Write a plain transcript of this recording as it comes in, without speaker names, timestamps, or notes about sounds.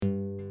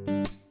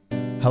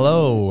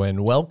Hello and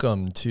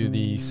welcome to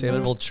the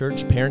Saylorville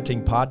Church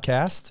Parenting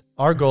Podcast.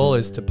 Our goal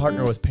is to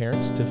partner with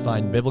parents to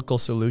find biblical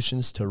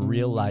solutions to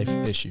real-life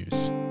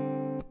issues.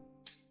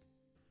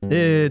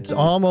 It's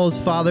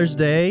almost Father's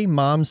Day.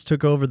 Moms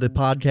took over the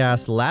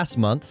podcast last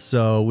month,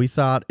 so we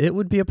thought it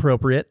would be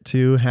appropriate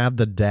to have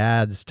the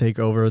dads take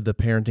over the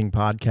parenting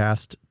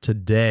podcast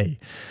today.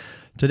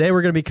 Today,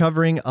 we're going to be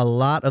covering a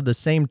lot of the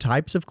same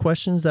types of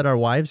questions that our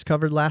wives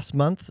covered last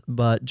month,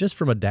 but just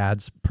from a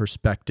dad's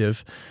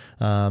perspective.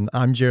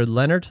 I'm Jared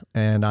Leonard,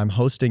 and I'm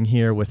hosting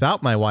here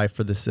without my wife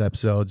for this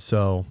episode,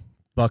 so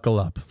buckle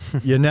up.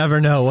 You never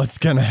know what's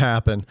going to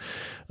happen.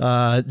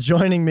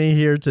 Joining me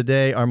here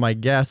today are my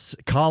guests,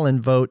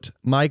 Colin Vogt,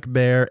 Mike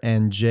Baer,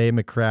 and Jay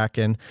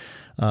McCracken.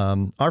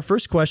 Our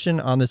first question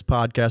on this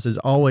podcast is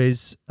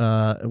always,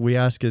 we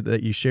ask it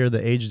that you share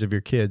the ages of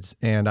your kids,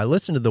 and I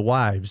listened to the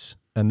wives,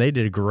 and they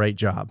did a great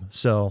job.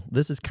 So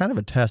this is kind of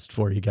a test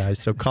for you guys.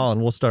 So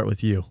Colin, we'll start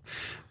with you.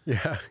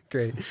 Yeah,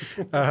 great.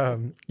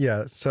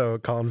 So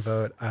Colin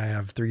Vogt, I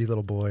have 3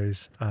 little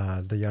boys.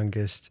 The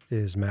youngest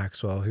is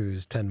Maxwell,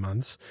 who's 10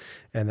 months.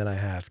 And then I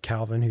have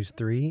Calvin, who's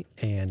 3,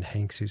 and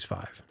Hanks, who's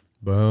 5.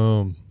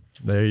 Boom.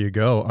 There you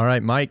go. All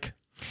right, Mike.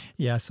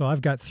 Yeah, so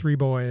I've got 3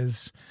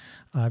 boys.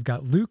 I've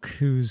got Luke,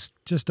 who's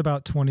just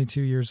about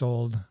 22 years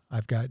old.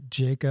 I've got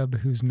Jacob,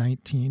 who's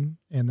 19.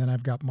 And then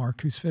I've got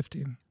Mark, who's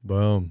 15.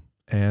 Boom.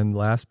 And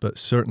last but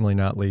certainly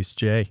not least,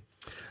 Jay.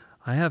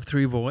 I have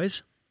 3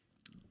 boys.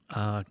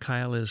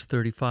 Kyle is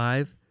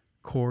 35,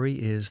 Corey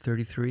is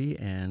 33,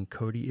 and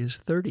Cody is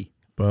 30.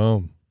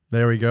 Boom.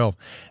 There we go.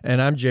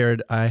 And I'm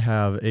Jared. I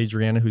have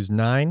Adriana, who's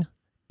 9,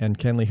 and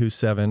Kenley, who's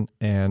 7.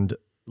 And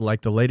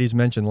like the ladies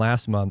mentioned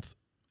last month,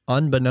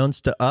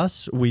 unbeknownst to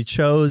us, we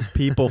chose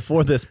people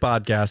for this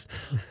podcast,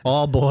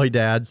 all boy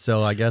dads.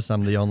 So I guess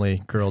I'm the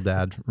only girl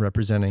dad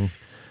representing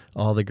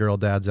all the girl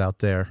dads out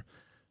there.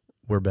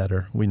 We're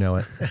better. We know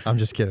it. I'm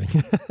just kidding.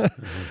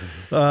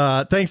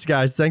 Thanks,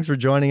 guys. Thanks for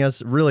joining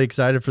us. Really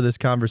excited for this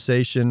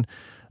conversation.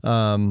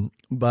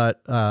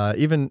 But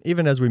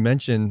even as we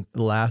mentioned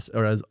as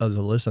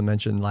Alyssa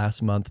mentioned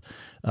last month,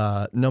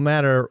 no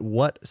matter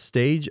what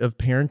stage of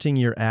parenting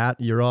you're at,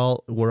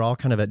 we're all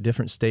kind of at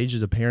different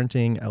stages of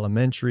parenting,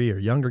 elementary or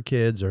younger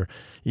kids, or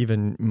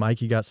even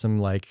Mike, you got some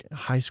like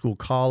high school,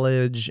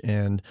 college,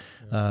 and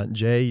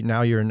Jay,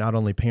 now you're not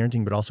only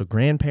parenting but also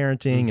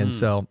grandparenting, and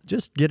so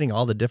just getting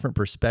all the different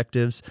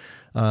perspectives.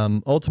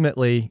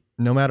 Ultimately,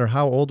 no matter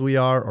how old we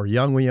are or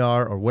young we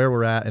are or where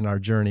we're at in our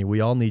journey,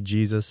 we all need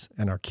Jesus,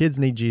 and our kids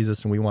need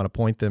Jesus, and we want to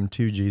point them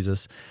to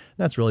Jesus. And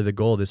that's really the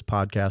goal of this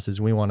podcast, is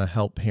we want to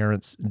help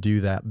parents do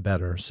that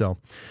better. So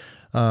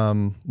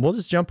we'll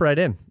just jump right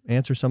in,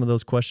 answer some of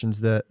those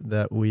questions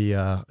that we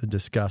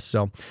discussed.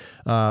 So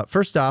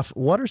first off,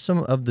 what are some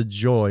of the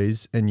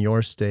joys in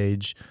your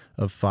stage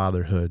of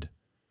fatherhood?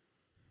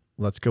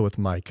 Let's go with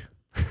Mike.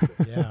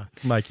 Yeah.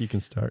 Mike, you can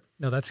start.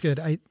 No, that's good.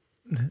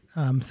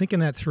 I'm thinking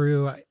that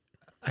through.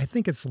 I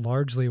think it's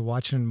largely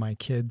watching my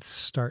kids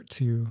start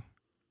to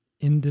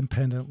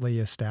independently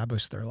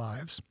establish their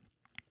lives.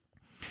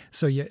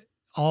 So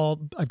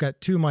I've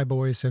got 2 of my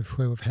boys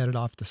who have headed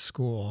off to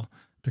school,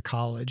 to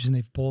college, and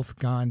they've both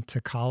gone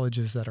to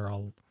colleges that are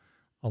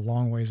a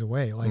long ways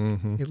away, like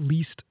at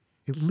least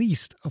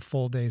a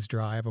full day's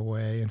drive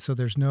away. And so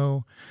there's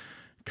no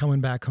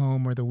coming back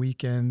home or the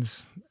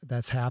weekends.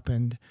 That's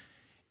happened.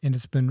 And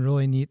it's been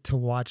really neat to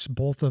watch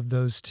both of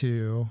those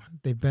 2.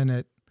 They've been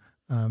at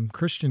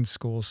Christian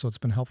schools, so it's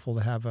been helpful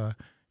to have a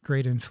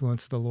great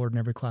influence of the Lord in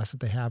every class that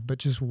they have. But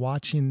just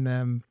watching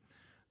them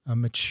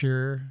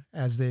mature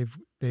as they've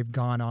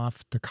gone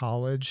off to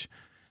college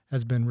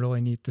has been really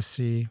neat to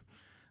see.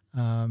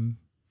 And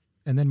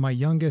then my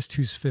youngest,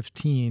 who's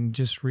 15,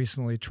 just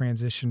recently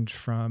transitioned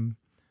from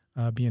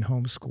being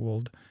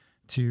homeschooled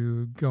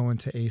to going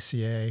to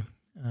ACA,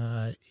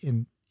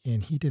 and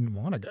he didn't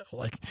want to go.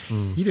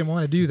 He didn't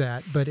want to do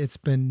that, but it's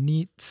been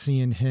neat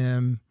seeing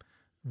him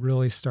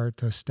really start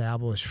to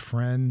establish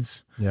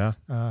friends. Yeah.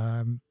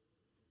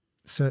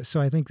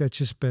 So I think that's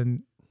just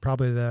been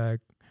probably at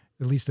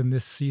least in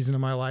this season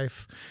of my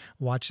life,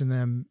 watching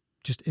them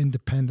just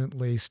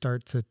independently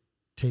start to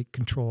take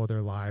control of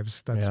their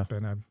lives. That's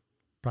been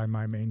probably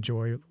my main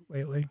joy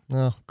lately.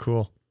 Oh,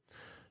 cool.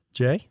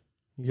 Jay,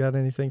 you got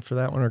anything for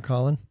that one, or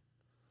Colin?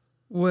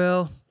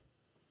 Well,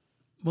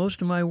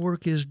 most of my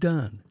work is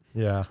done.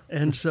 Yeah.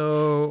 And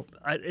so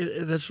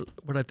that's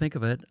what I think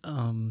of it.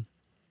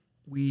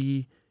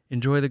 We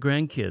enjoy the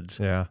grandkids.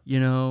 Yeah.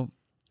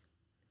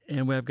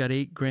 And I've got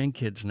 8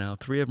 grandkids now.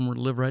 3 of them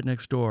live right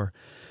next door.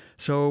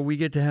 So we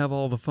get to have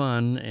all the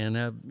fun and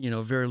have,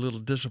 very little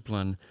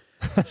discipline.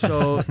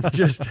 So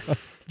just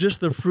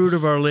the fruit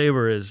of our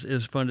labor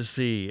is fun to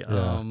see.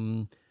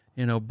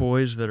 Yeah.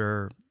 Boys that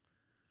are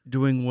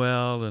doing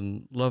well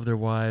and love their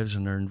wives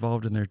and are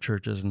involved in their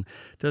churches. And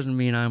it doesn't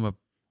mean I'm a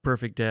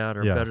perfect dad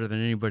or better than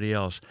anybody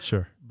else.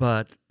 Sure.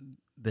 But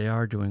they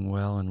are doing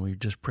well, and we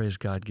just praise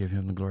God, give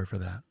him the glory for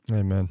that.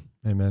 Amen.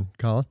 Amen.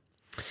 Colin?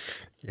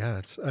 Yeah,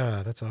 that's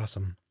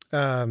awesome.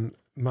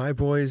 my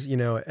boys,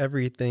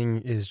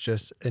 everything is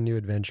just a new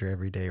adventure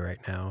every day right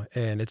now.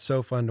 And it's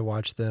so fun to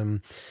watch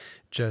them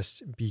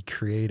just be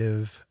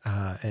creative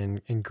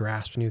and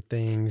grasp new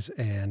things.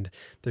 And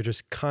they're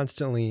just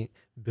constantly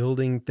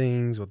building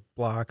things with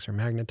blocks or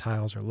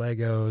Magna-Tiles or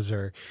Legos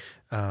or,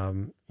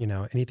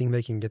 anything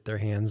they can get their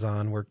hands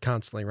on. We're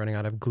constantly running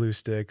out of glue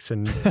sticks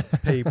and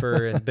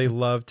paper, and they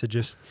love to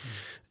just...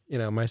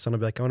 my son will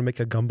be like, I want to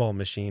make a gumball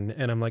machine.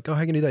 And I'm like, oh,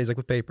 I can do that. He's like,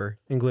 with paper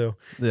and glue.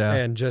 Yeah.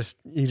 And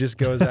he just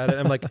goes at it.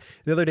 I'm like,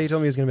 the other day he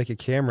told me he was going to make a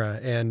camera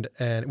and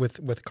with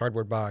a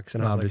cardboard box.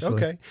 And I was like,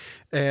 okay.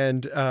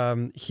 And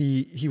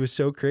he was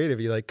so creative.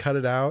 He like cut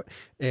it out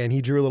and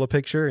he drew a little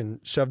picture and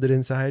shoved it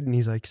inside. And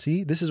he's like,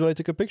 see, this is what I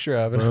took a picture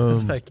of. And I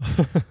was like,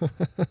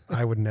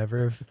 I would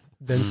never have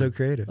been so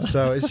creative.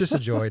 So it's just a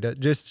joy,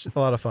 just a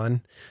lot of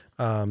fun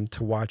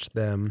to watch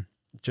them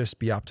just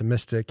be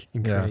optimistic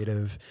and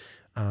creative.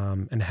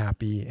 And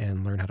happy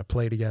and learn how to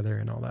play together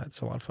and all that.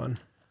 It's a lot of fun.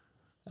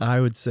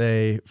 I would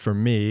say for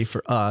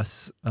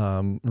us,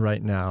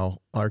 right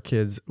now, our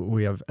kids,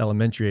 we have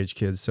elementary age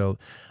kids. So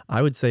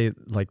I would say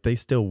like they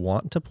still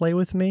want to play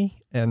with me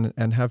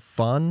and have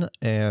fun.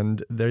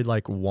 And they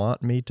like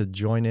want me to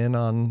join in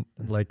on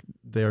like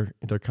they're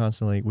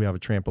constantly, we have a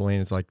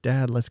trampoline. It's like,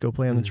 Dad, let's go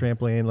play on the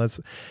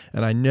trampoline.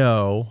 And I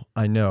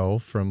know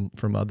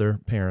from other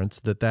parents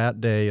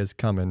that day is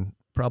coming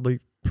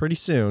probably pretty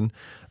soon.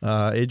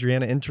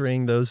 Adriana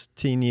entering those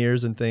teen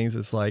years and things,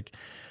 it's like,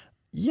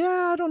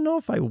 I don't know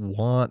if I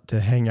want to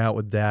hang out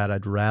with Dad.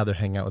 I'd rather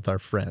hang out with our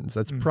friends.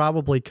 That's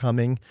probably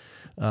coming.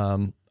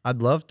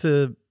 I'd love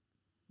to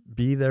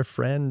be their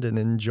friend and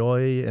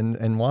enjoy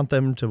and want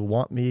them to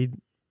want me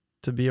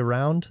to be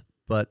around,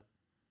 but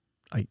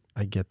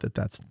I get that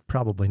that's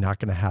probably not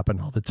going to happen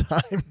all the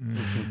time.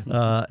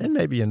 And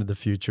maybe into the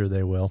future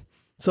they will.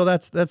 So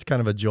that's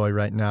kind of a joy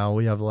right now.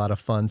 We have a lot of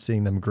fun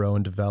seeing them grow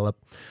and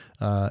develop.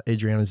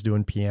 Adriana's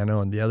doing piano,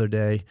 and the other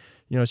day,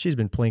 she's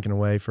been plinking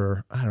away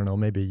for, I don't know,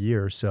 maybe a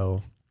year or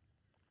so.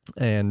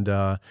 And,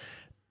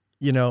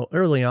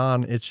 early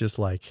on, it's just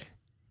like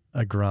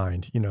a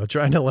grind,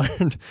 trying to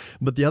learn.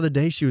 But the other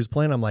day she was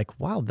playing, I'm like,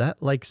 wow,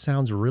 that like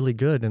sounds really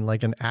good and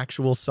like an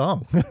actual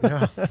song.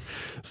 Yeah.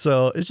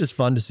 So it's just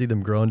fun to see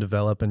them grow and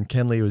develop. And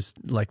Kenley was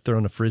like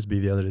throwing a Frisbee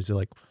the other day. So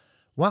like,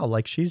 wow,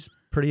 like she's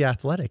pretty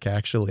athletic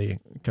actually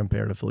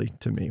comparatively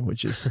to me,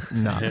 which is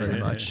not very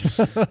much.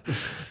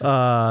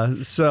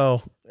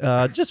 So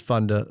just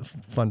fun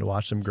to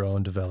watch them grow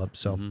and develop.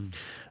 So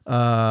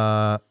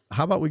how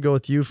about we go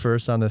with you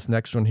first on this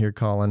next one here,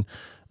 Colin?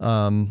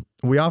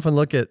 We often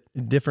look at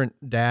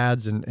different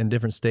dads and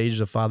different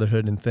stages of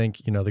fatherhood and think,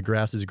 the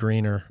grass is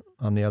greener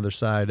on the other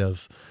side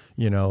of,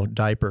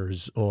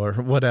 diapers or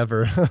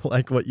whatever,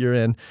 like what you're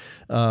in.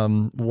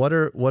 What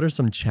are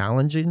some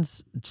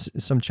challenges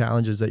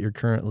that you're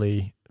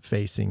currently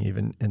facing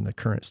even in the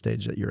current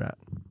stage that you're at?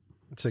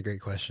 It's a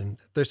great question.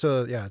 It's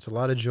a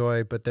lot of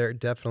joy, but there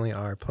definitely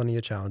are plenty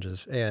of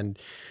challenges. And,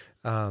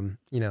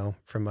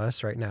 from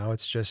us right now,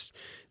 it's just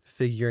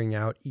figuring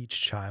out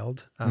each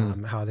child,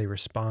 how they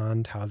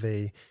respond, how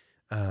they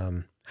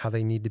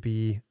need to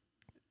be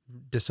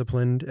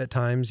disciplined at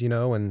times,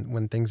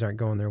 when things aren't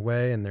going their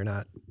way and they're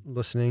not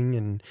listening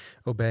and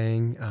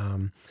obeying.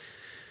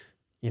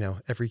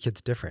 Every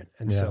kid's different.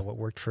 And so what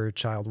worked for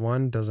child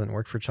 1 doesn't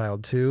work for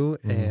child 2.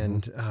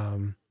 And,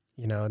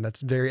 and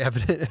that's very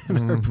evident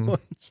in our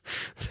boys.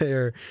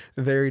 They're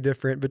very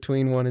different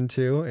between 1 and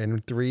 2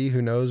 and 3.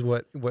 Who knows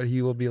what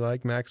he will be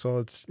like,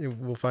 Maxwell?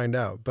 We'll find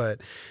out.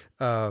 But,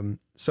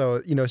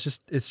 so,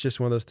 it's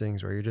just one of those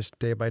things where you're just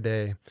day by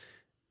day,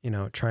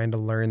 trying to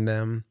learn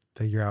them,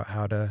 figure out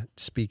how to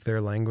speak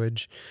their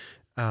language.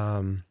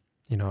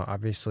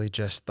 Obviously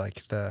just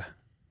like the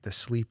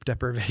sleep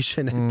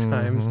deprivation at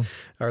times.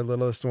 Our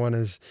littlest one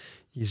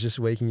he's just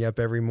waking up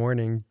every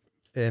morning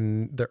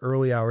in the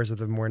early hours of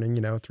the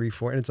morning, 3,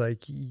 4. And it's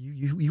like,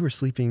 you were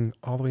sleeping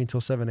all the way until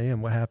 7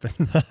 a.m. What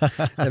happened?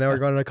 And now we're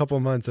going on a couple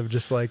of months of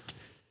just like,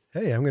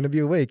 hey, I'm going to be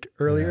awake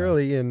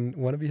early and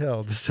want to be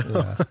held.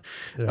 So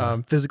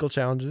physical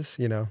challenges,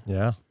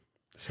 Yeah.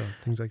 So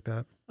things like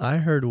that. I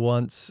heard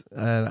once,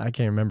 and I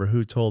can't remember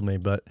who told me,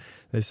 but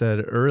they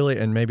said early,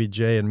 and maybe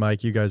Jay and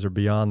Mike, you guys are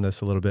beyond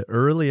this a little bit.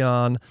 Early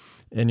on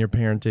in your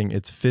parenting,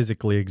 it's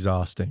physically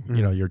exhausting.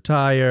 You're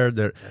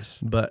tired,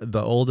 but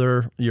the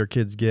older your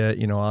kids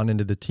get, on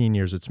into the teen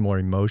years, it's more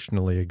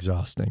emotionally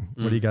exhausting.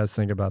 What do you guys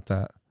think about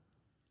that?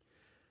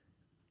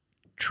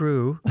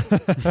 True.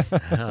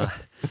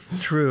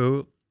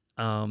 True.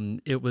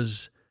 It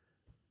was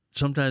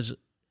sometimes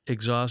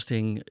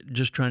exhausting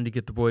just trying to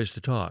get the boys to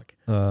talk.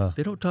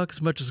 They don't talk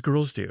as much as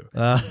girls do.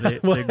 They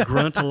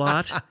grunt a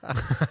lot.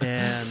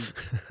 And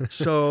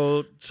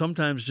so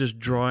sometimes just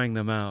drawing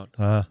them out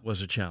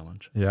was a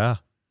challenge. Yeah.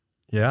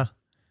 Yeah.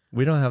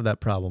 We don't have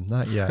that problem.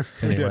 Not yet.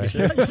 Anyway.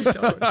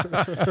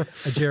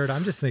 Jared,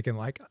 I'm just thinking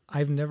like,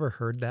 I've never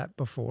heard that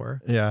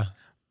before. Yeah.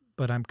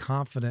 But I'm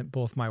confident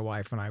both my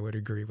wife and I would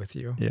agree with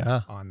you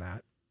on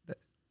that.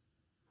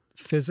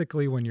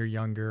 Physically when you're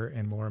younger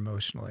and more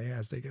emotionally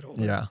as they get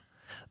older. Yeah.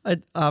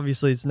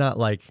 Obviously, it's not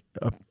like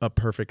a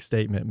perfect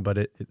statement, but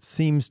it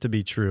seems to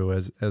be true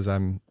as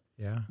I'm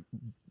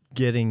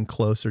getting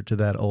closer to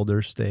that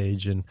older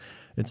stage, and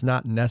it's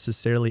not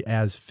necessarily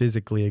as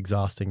physically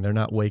exhausting. They're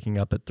not waking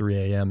up at 3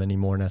 a.m.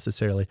 anymore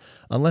necessarily,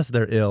 unless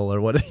they're ill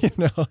or what,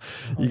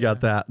 you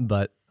got that.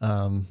 But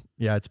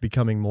it's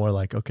becoming more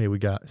like, okay, we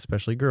got,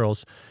 especially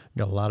girls,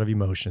 got a lot of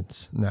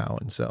emotions now.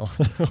 And so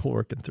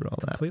working through all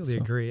that. Completely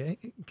agree.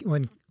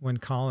 When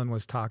Colin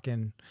was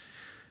talking,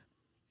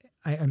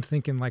 I'm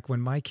thinking like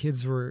when my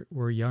kids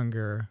were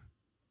younger,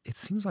 it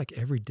seems like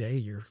every day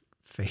you're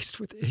faced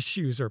with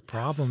issues or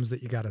problems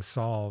that you got to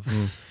solve.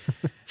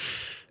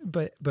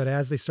 But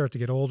as they start to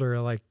get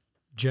older, like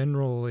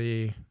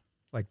generally,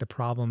 like the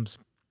problems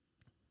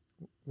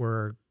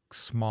were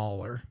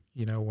smaller,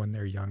 when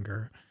they're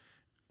younger.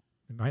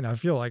 It might not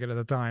feel like it at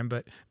the time,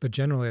 but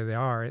generally they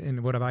are.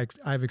 And what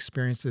I've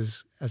experienced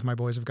is as my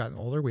boys have gotten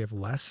older, we have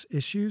less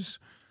issues.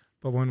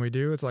 But when we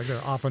do, it's like they're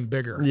often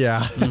bigger.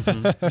 Yeah.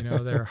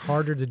 They're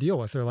harder to deal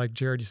with. They're like,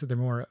 Jared, you said, they're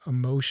more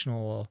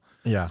emotional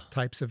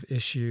types of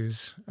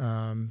issues.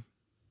 That's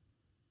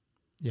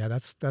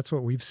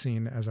what we've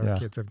seen as our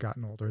kids have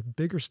gotten older.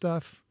 Bigger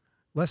stuff,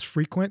 less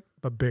frequent,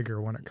 but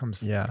bigger when it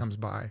comes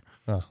by.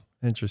 Oh,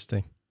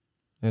 interesting.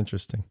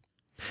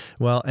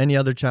 Well, any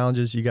other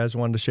challenges you guys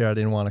wanted to share? I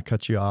didn't want to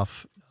cut you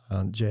off,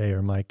 Jay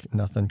or Mike.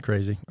 Nothing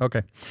crazy.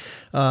 Okay.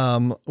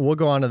 We'll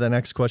go on to the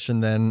next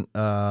question then.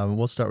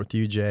 We'll start with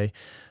you, Jay.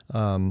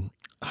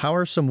 How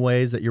are some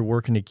ways that you're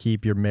working to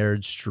keep your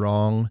marriage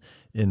strong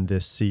in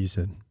this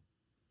season?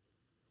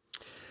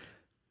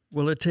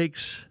 Well, it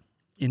takes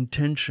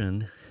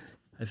intention.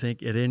 I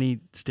think at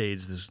any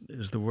stage, this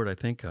is the word I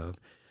think of.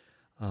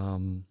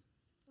 I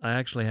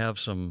actually have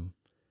some,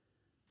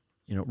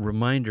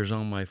 reminders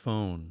on my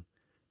phone.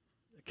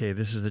 Okay,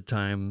 this is the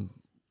time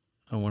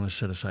I want to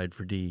set aside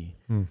for D.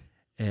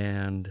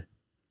 And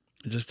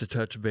just to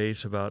touch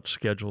base about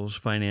schedules,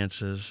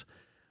 finances,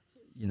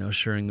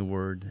 sharing the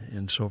word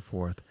and so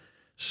forth.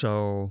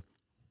 So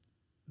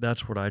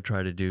that's what I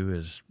try to do,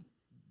 is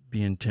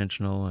be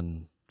intentional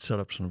and set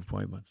up some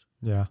appointments.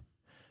 Yeah.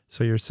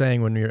 So you're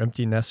saying when you're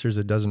empty nesters,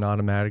 it doesn't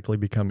automatically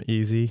become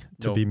easy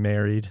to be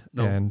married.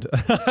 Nope. And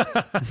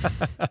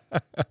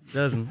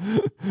doesn't.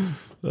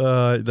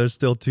 There's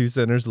still two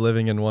sinners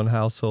living in one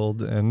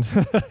household. And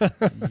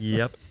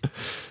Yep.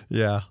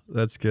 Yeah,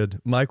 that's good.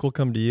 Mike, we'll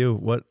come to you.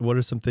 What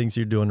are some things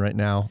you're doing right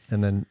now?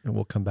 And then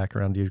we'll come back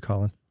around to you,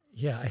 Colin.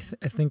 Yeah,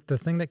 I think the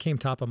thing that came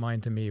top of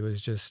mind to me was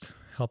just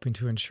helping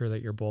to ensure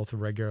that you're both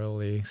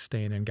regularly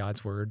staying in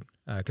God's word,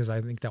 because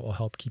I think that will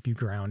help keep you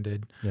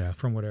grounded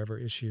from whatever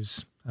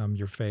issues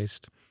you're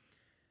faced.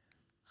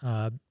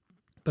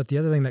 But the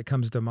other thing that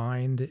comes to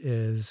mind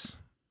is,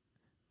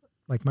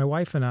 like, my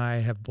wife and I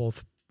have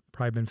both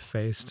probably been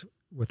faced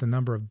with a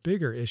number of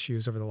bigger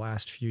issues over the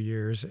last few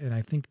years, and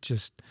I think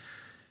just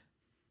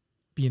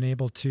being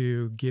able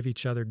to give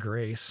each other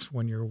grace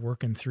when you're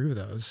working through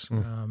those.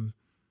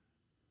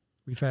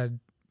 We've had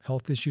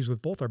health issues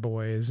with both our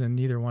boys, and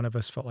neither one of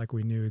us felt like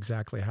we knew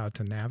exactly how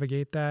to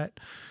navigate that.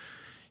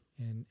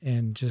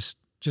 And just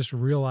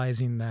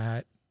realizing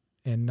that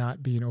and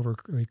not being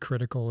overly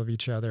critical of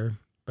each other.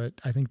 But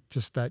I think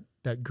just that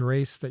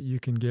grace that you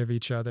can give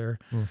each other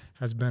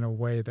has been a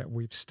way that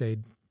we've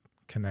stayed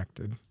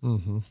connected.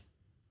 Mm-hmm.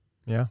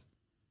 Yeah.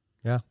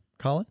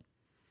 Colin?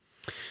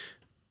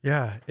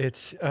 Yeah,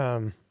 it's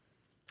one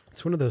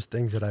of those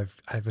things that I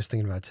was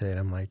thinking about today, and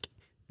I'm like,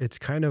 it's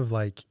kind of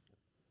like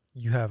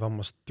you have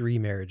almost 3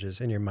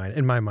 marriages in your mind.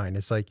 In my mind,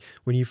 it's like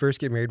when you first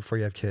get married before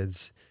you have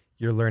kids,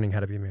 you're learning how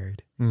to be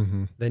married.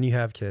 Mm-hmm. Then you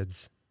have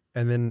kids.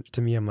 And then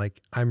to me, I'm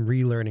like, I'm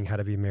relearning how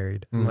to be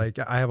married. I'm like,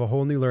 I have a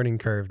whole new learning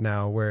curve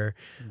now where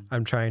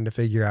I'm trying to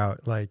figure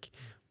out, like,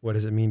 what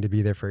does it mean to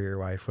be there for your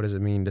wife? What does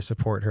it mean to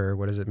support her?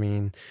 What does it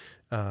mean,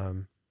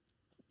 to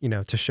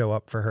show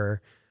up for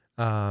her?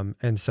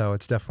 And so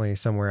it's definitely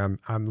somewhere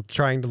I'm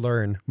trying to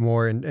learn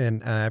more,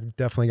 and I've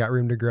definitely got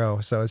room to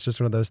grow. So it's just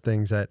one of those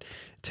things that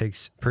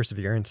takes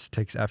perseverance,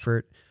 takes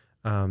effort,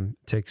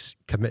 takes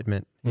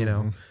commitment,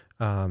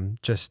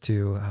 just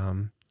to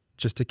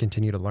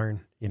continue to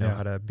learn,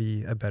 how to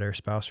be a better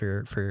spouse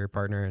for your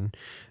partner. And,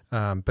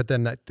 but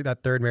then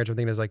that third marriage, I'm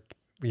thinking is like,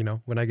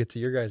 when I get to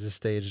your guys'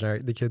 stage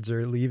and the kids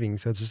are leaving.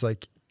 So it's just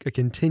like a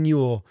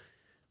continual,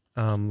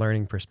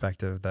 learning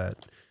perspective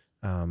that,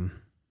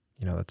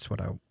 that's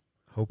what I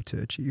hope to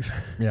achieve.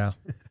 Yeah.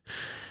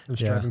 I'm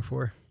striving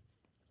for.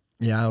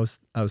 Yeah.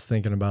 I was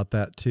thinking about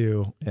that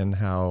too, and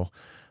how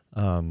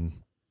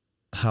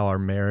our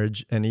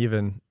marriage, and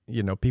even,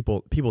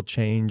 people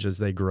change as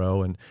they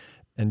grow, and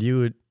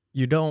you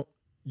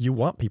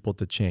want people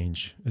to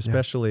change,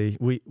 especially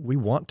we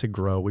want to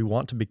grow. We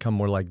want to become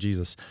more like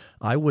Jesus.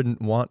 I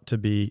wouldn't want to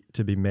be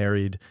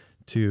married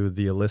to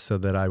the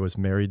Alyssa that I was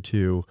married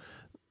to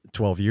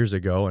 12 years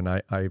ago. And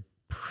I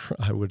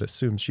would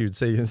assume she would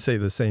say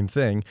the same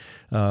thing,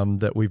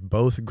 that we've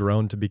both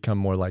grown to become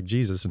more like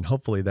Jesus, and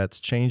hopefully that's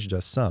changed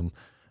us some.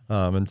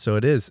 And so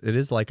it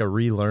is like a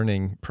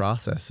relearning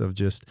process of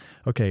just,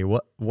 okay,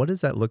 what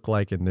does that look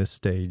like in this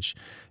stage?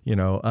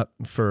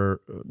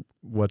 For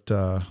what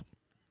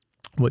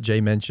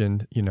Jay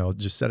mentioned,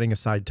 just setting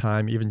aside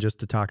time, even just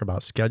to talk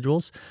about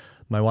schedules.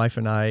 My wife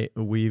and I,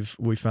 we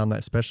found that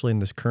especially in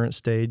this current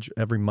stage,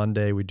 every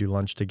Monday we do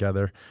lunch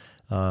together,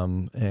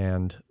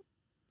 and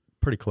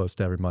pretty close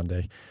to every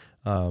Monday.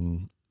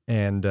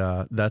 And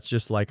that's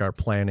just like our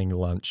planning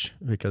lunch,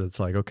 because it's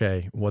like,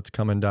 okay, what's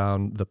coming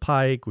down the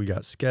pike? We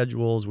got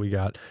schedules. We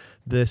got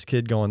this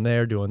kid going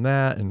there, doing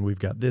that, and we've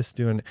got this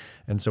doing.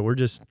 And so we're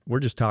just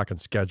talking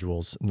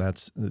schedules, and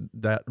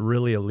that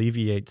really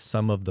alleviates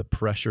some of the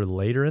pressure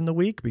later in the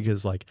week,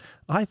 because like,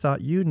 I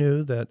thought you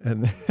knew that.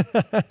 And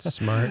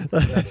Smart.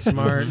 That's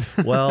smart.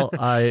 Well,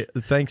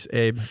 thanks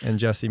Abe and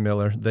Jesse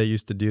Miller. They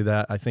used to do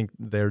that. I think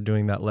they're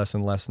doing that less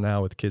and less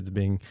now with kids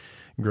being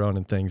grown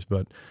and things,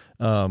 but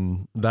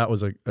that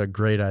was a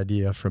great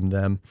idea from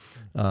them.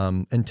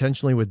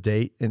 Intentionally with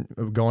date and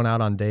going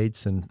out on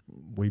dates, and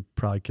we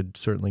probably could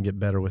certainly get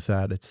better with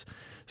that. It's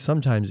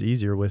sometimes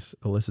easier with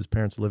Alyssa's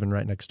parents living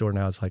right next door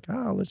now. It's like,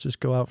 oh, let's just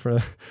go out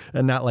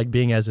and not like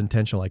being as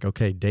intentional, like,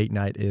 okay, date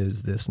night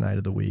is this night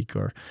of the week,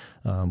 or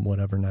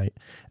whatever night.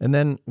 And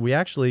then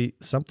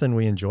something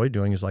we enjoy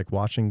doing is like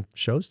watching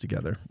shows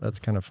together. That's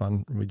kind of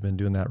fun. We've been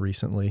doing that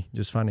recently,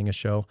 just finding a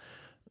show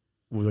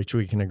which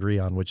we can agree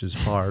on, which is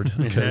hard,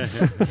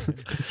 because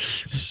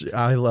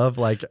I love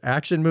like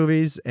action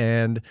movies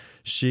and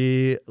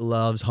she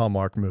loves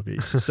Hallmark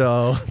movies.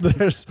 So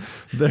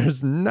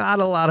there's not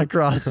a lot of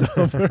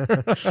crossover,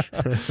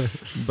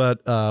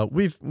 but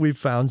we've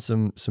found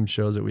some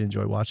shows that we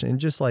enjoy watching, and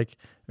just like,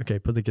 okay,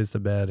 put the kids to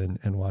bed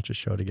and watch a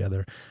show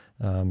together,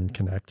 and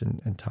connect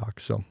and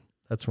talk. So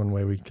that's one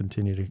way we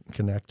continue to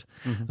connect.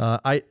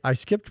 Mm-hmm. I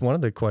skipped one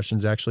of the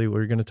questions, actually. We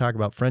were going to talk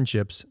about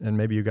friendships, and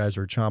maybe you guys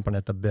are chomping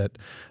at the bit.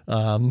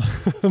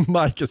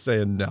 Mike is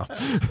saying no.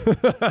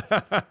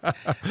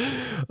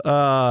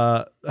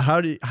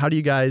 How do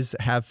you guys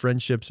have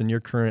friendships in your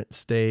current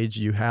stage?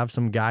 You have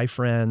some guy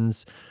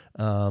friends.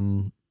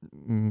 Not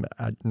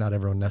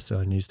everyone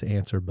necessarily needs to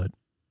answer, but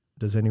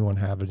does anyone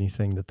have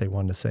anything that they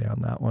want to say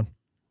on that one?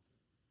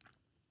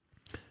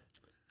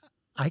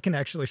 I can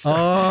actually start.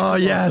 Oh,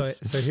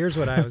 yes. So here's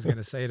what I was going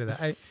to say to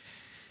that.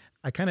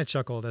 I kind of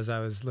chuckled as I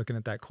was looking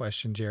at that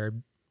question,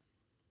 Jared,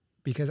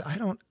 because I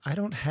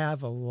don't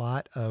have a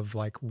lot of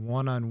like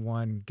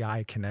one-on-one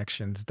guy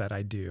connections that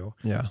I do.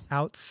 Yeah.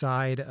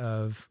 Outside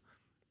of,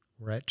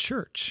 we're at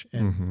church,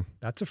 and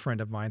that's a friend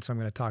of mine, so I'm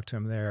going to talk to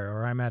him there.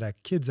 Or I'm at a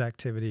kids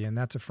activity, and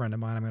that's a friend of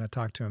mine, I'm going to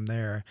talk to him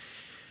there.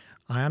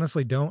 I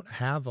honestly don't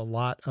have a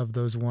lot of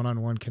those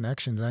one-on-one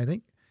connections, and I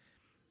think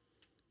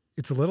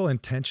it's a little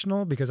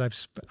intentional, because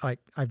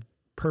I've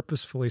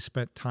purposefully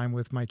spent time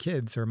with my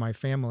kids or my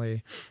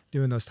family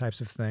doing those types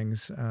of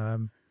things.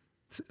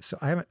 So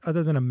I haven't,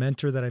 other than a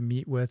mentor that I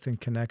meet with and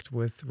connect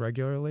with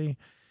regularly,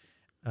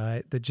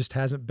 that just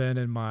hasn't been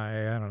in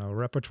my,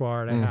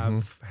 repertoire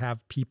to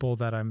have people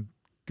that I'm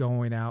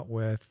going out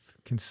with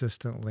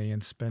consistently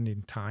and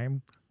spending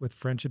time with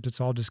friendships. It's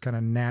all just kind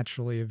of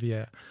naturally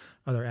via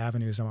other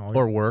avenues.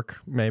 Or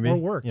work, maybe. Or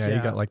work, yeah.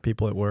 You got like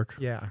people at work.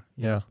 Yeah.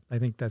 I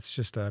think that's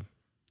just a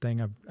thing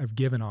I've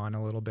given on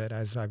a little bit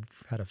as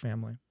I've had a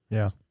family.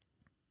 Yeah.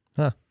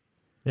 Huh.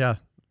 Yeah.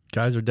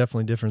 Guys are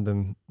definitely different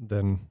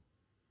than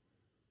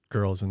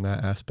girls in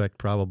that aspect,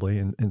 probably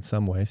in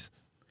some ways.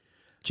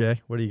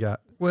 Jay, what do you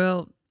got?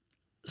 Well,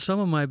 some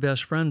of my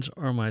best friends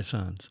are my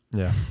sons.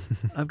 Yeah.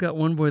 I've got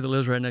one boy that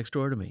lives right next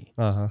door to me.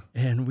 Uh-huh.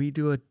 And we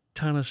do a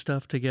ton of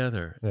stuff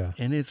together. Yeah.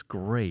 And it's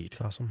great.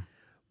 It's awesome.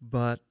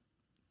 But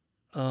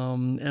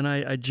and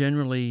I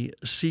generally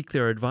seek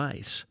their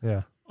advice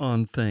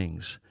on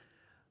things,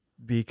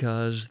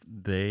 because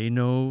they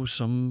know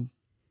some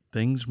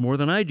things more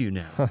than I do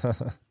now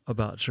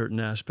about certain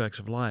aspects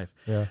of life.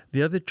 Yeah.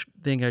 The other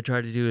thing I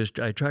try to do is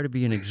I try to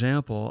be an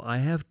example. I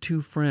have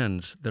two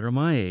friends that are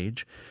my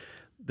age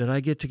that I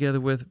get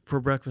together with for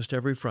breakfast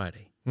every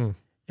Friday.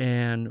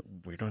 And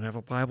we don't have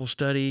a Bible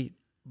study,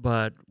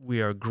 but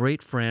we are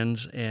great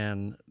friends.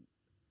 And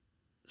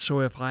so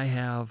if I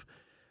have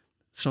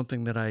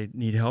something that I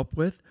need help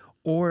with,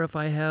 or if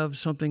I have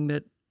something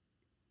that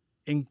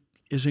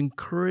is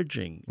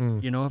encouraging,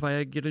 if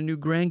I get a new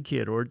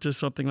grandkid or just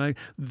something like,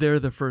 they're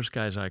the first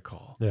guys I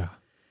call. Yeah.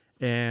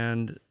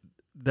 And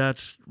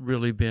that's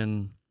really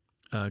been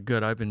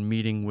good. I've been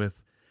meeting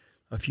with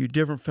a few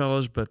different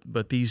fellows,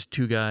 but these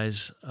two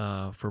guys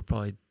for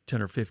probably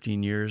 10 or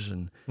 15 years,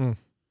 and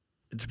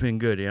it's been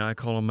good. I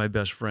call them my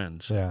best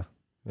friends. Yeah.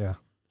 Yeah.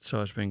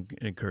 So it's been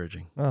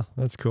encouraging. Oh,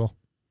 that's cool.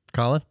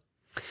 Colin?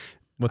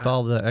 With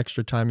all the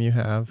extra time you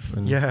have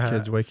and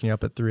kids waking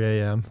up at 3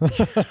 a.m.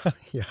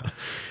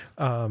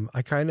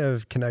 I kind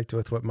of connect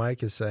with what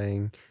Mike is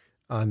saying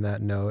on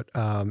that note.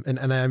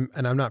 And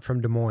I'm not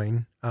from Des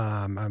Moines.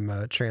 I'm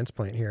a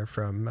transplant here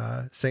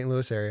from St.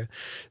 Louis area.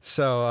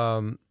 So,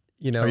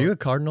 Are you a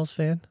Cardinals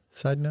fan?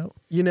 Side note?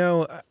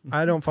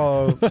 I don't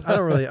follow,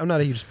 I'm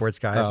not a huge sports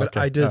guy, but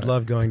I did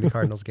love going to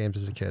Cardinals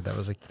games as a kid. That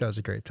was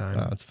a great time.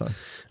 Oh, that's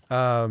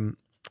fun.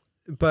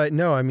 but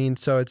no, I mean,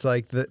 so it's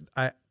like the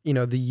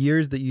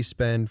years that you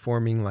spend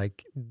forming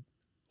like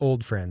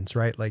old friends,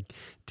 right? Like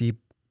deep,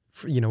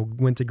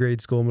 went to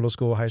grade school, middle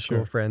school, high school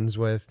Sure. friends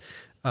with.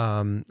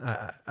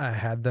 I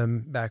had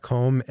them back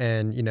home,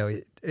 and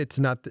it's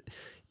not,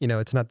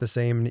 it's not the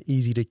same and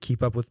easy to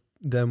keep up with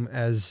them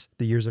as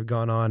the years have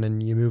gone on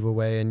and you move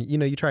away, and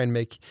you try and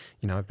make,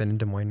 I've been in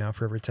Des Moines now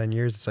for over 10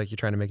 years. It's like you're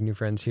trying to make new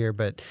friends here,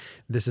 but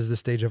this is the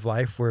stage of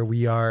life where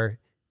we are,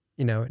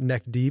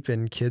 neck deep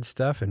in kids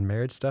stuff and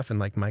marriage stuff. And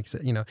like Mike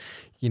said,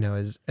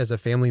 as a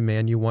family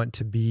man, you want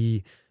to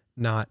be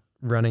not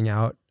running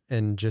out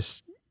and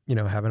just,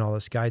 having all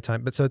this guy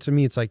time. But so to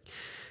me, it's like,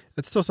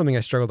 it's still something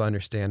I struggle to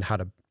understand how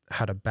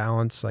to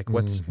balance, like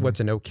what's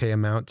an okay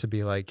amount to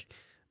be like,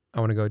 I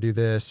want to go do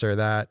this or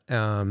that.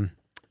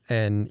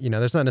 And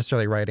there's not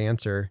necessarily a right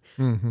answer.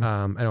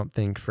 I don't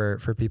think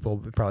for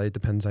people. It probably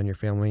depends on your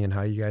family and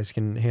how you guys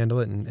can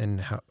handle it,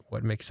 and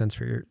what makes sense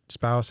for your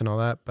spouse and all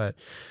that. But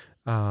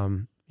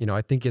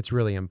I think it's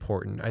really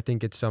important. I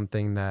think it's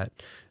something that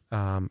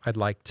I'd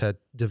like to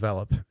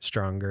develop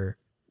stronger,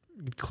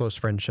 close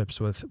friendships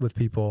with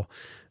people.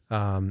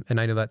 And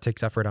I know that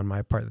takes effort on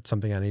my part. That's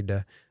something I need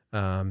to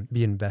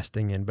be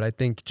investing in. But I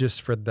think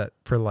just for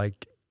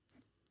like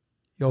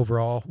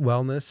overall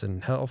wellness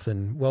and health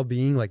and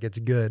well-being, like it's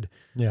good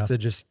to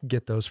just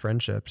get those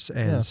friendships.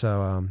 And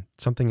so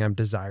something I'm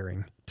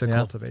desiring to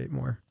cultivate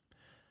more.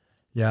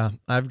 Yeah,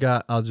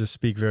 I'll just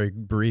speak very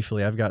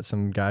briefly. I've got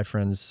some guy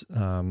friends,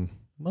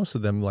 most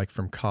of them like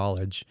from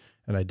college,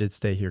 and I did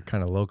stay here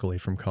kind of locally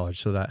from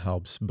college, so that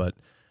helps. But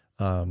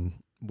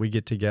we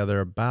get together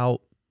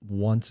about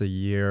once a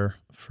year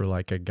for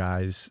like a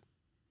guy's,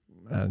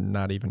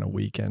 not even a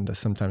weekend.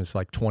 Sometimes it's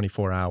like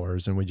 24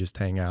 hours and we just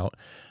hang out.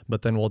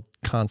 But then we'll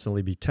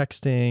constantly be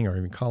texting or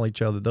even call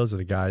each other. Those are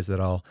the guys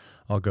that I'll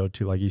go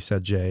to, like you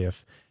said, Jay.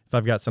 If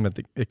I've got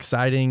something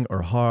exciting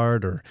or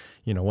hard, or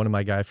one of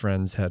my guy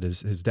friends had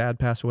his dad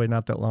pass away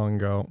not that long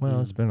ago. Well,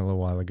 it's been a little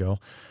while ago.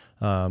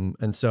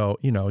 And so,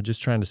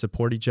 just trying to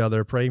support each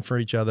other, praying for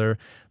each other.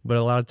 But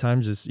a lot of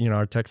times it's,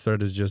 our text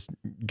thread is just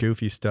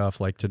goofy stuff.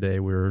 Like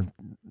today we were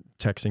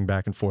texting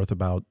back and forth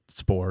about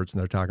sports, and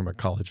they're talking about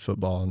college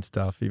football and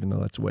stuff, even though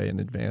that's way in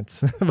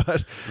advance,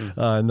 but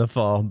in the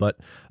fall. But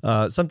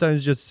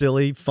sometimes just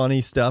silly, funny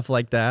stuff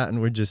like that.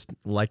 And we just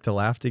like to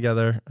laugh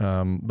together.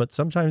 But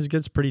sometimes it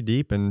gets pretty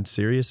deep and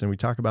serious, and we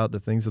talk about the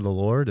things of the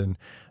Lord and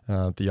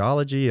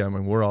theology. I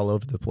mean, we're all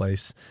over the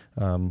place.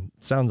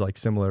 Sounds like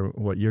similar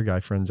what your guy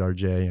friends are,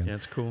 Jay. And, Yeah,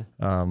 it's cool.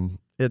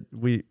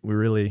 We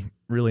really,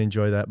 really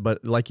enjoy that.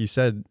 But like you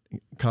said,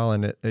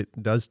 Colin, it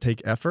does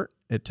take effort.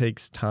 It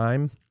takes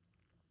time.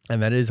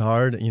 And that is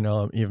hard.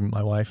 Even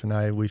my wife and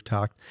I, we've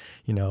talked,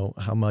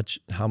 how much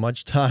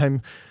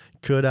time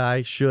should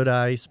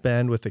I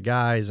spend with the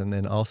guys, and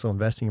then also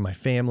investing in my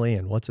family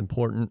and what's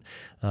important.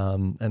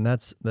 And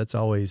that's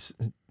always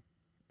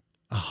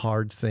a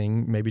hard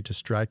thing, maybe to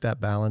strike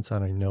that balance. I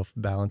don't even know if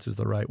balance is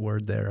the right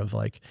word there, of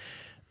like,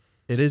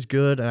 it is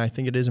good. And I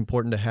think it is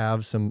important to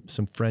have some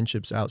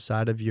friendships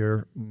outside of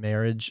your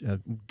marriage,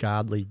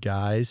 godly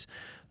guys,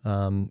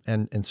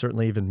 and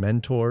certainly even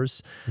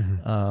mentors.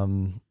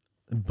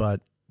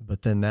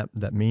 But then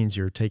that means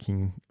you're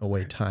taking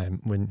away time.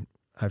 When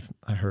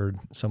I heard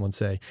someone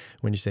say,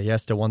 when you say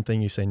yes to one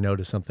thing, you say no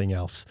to something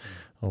else.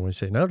 Or when you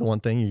say no to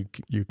one thing,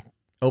 you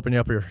open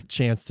up your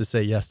chance to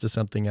say yes to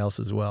something else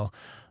as well.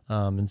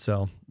 And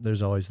so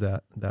there's always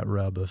that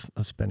rub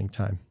of spending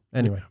time.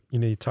 Anyway,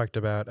 you talked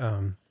about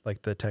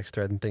like the text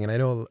thread and thing, and I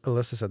know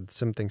Alyssa said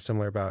something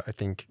similar about, I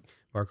think,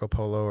 Marco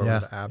Polo or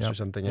the apps or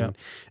something.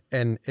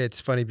 And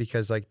it's funny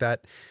because like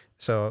that.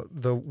 So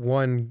the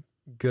one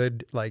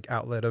good like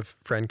outlet of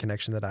friend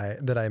connection that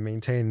I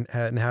maintain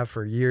and have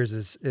for years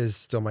is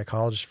still my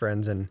college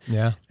friends, and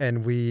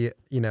we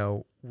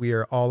we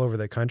are all over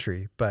the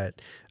country,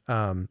 but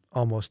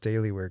almost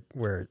daily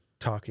we're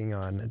talking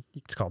on,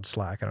 it's called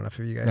Slack. I don't know if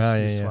you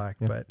guys use Slack,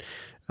 but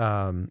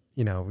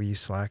we use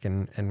Slack,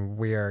 and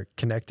we are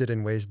connected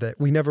in ways that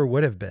we never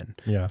would have been.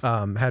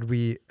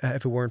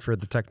 If it weren't for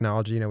the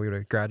technology, we would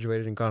have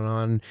graduated and gone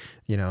on,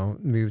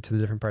 moved to the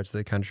different parts of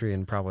the country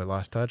and probably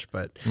lost touch.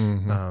 But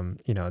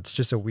it's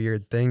just a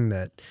weird thing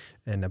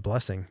and a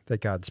blessing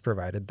that God's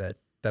provided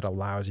that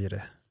allows you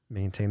to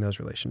maintain those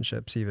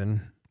relationships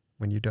even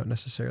when you don't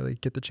necessarily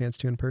get the chance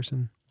to in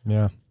person.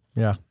 Yeah.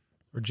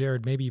 Or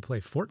Jared, maybe you play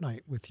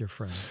Fortnite with your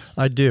friends.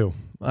 I do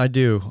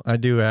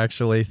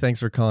actually. Thanks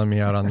for calling me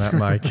out on that,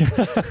 Mike.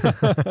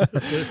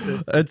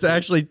 It's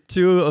actually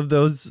two of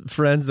those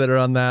friends that are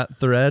on that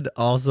thread.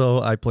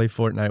 Also, I play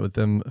Fortnite with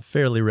them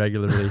fairly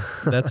regularly.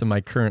 That's in my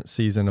current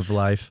season of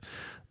life.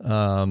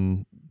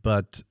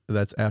 But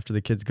that's after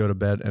the kids go to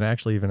bed, and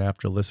actually even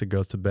after Alyssa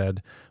goes to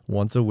bed,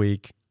 once a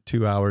week,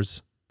 2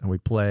 hours, and we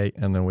play,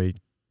 and then we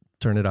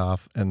turn it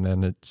off, and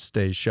then it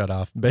stays shut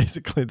off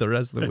basically the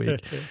rest of the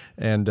week.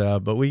 And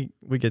but we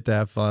get to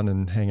have fun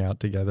and hang out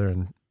together,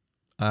 and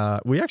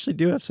we actually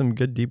do have some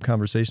good deep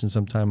conversations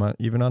sometime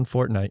even on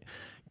Fortnite.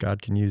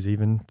 God can use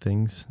even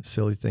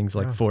silly things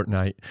like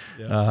Fortnite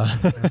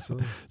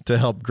absolutely. to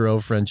help grow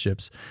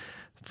friendships.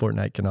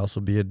 Fortnite can also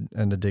be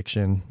an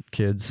addiction.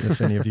 Kids,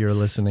 if any of you are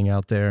listening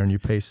out there and you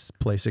play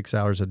 6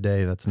 hours a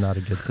day, that's not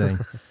a good thing.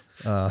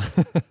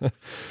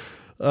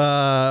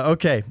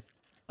 Okay.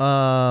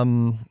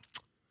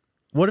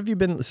 What have you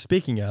been,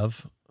 speaking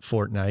of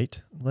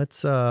Fortnite,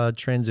 let's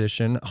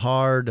transition,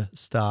 hard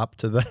stop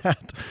to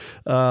that.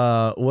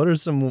 What are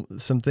some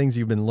things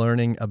you've been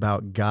learning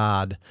about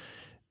God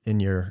in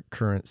your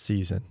current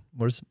season?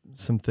 What are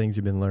some things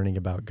you've been learning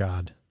about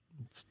God?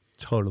 It's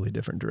totally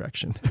different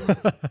direction.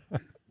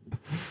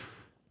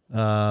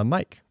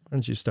 Mike, why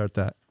don't you start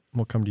that?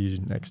 We'll come to you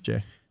next,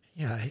 Jay.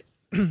 Yeah,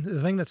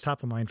 the thing that's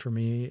top of mind for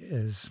me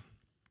is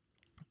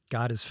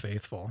God is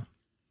faithful,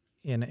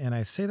 and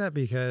I say that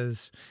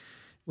because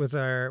with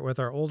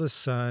our oldest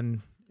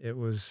son, it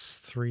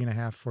was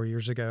 3.5, 4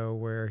 years ago,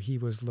 where he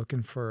was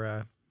looking for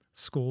a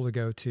school to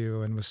go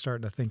to and was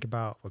starting to think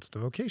about what's the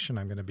vocation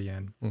I'm going to be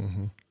in.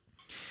 Mm-hmm.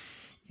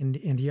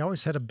 And he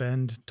always had a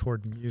bend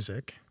toward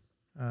music.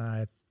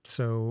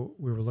 So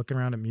we were looking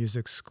around at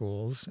music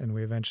schools, and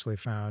we eventually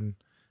found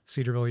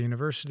Cedarville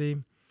University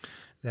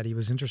that he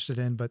was interested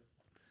in. But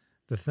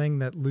the thing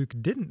that Luke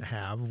didn't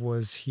have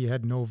was he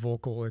had no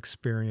vocal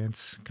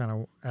experience kind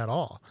of at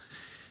all.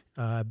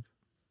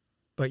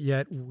 But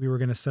yet we were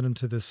going to send him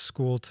to this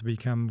school to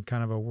become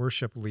kind of a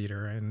worship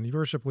leader, and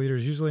worship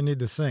leaders usually need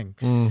to sing.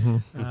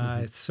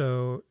 Mm-hmm.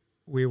 So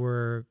we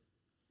were,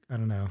 I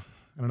don't know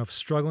if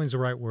struggling is the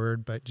right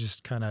word, but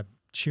just kind of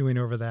chewing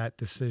over that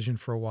decision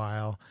for a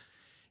while.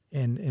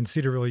 And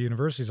Cedarville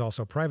University is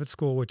also a private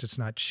school, which it's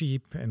not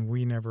cheap. And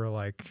we never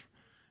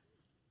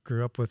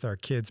grew up with our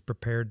kids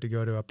prepared to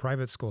go to a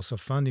private school. So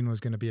funding was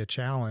going to be a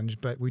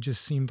challenge, but we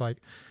just seemed like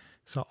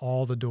saw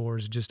all the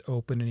doors just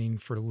opening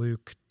for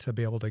Luke to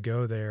be able to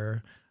go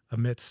there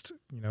amidst,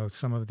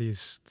 some of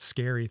these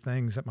scary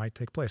things that might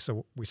take place.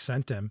 So we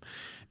sent him,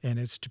 and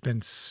it's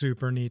been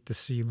super neat to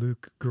see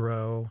Luke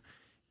grow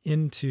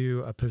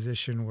into a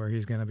position where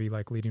he's going to be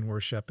leading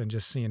worship, and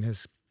just seeing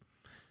his,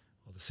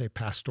 to say,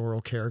 pastoral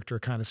character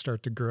kind of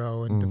start to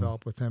grow and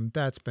develop with him.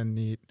 That's been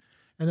neat.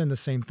 And then the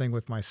same thing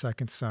with my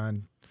second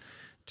son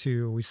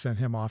too. We sent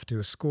him off to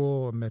a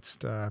school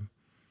amidst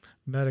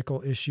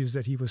medical issues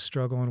that he was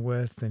struggling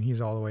with, and he's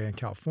all the way in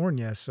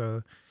California.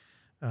 So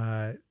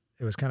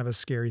it was kind of a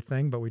scary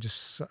thing, but we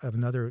just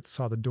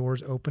saw the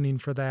doors opening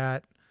for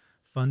that.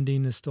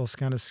 Funding is still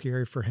kind of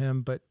scary for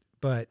him,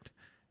 but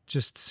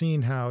just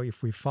seeing how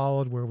if we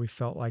followed where we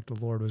felt like the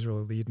Lord was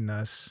really leading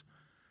us,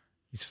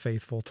 he's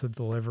faithful to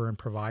deliver and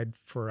provide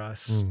for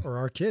us or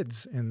our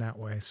kids in that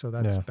way. So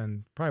that's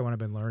been probably what I've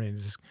been learning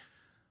is,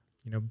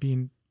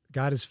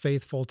 God is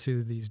faithful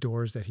to these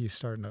doors that he's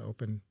starting to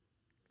open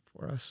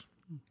for us.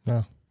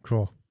 Oh,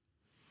 cool.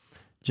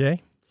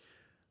 Jay?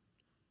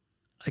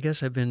 I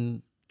guess I've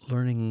been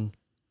learning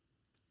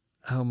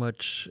how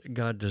much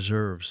God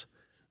deserves.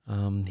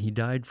 He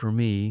died for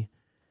me,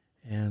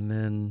 and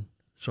then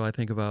so I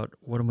think about,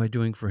 what am I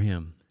doing for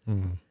him?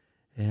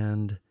 Mm-hmm.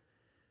 And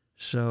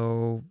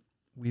so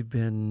we've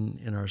been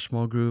in our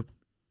small group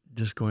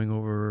just going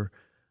over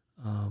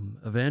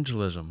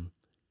evangelism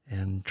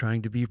and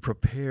trying to be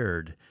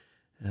prepared.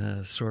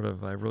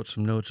 I wrote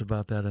some notes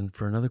about that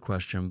for another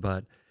question,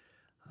 but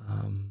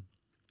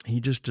he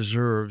just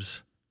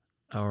deserves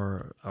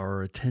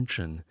our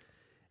attention.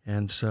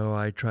 And so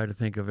I try to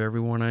think of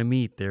everyone I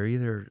meet. They're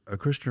either a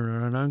Christian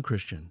or a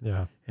non-Christian.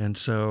 Yeah. And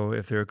so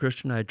if they're a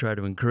Christian, I try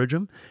to encourage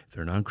them. If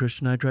they're a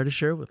non-Christian, I try to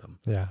share with them.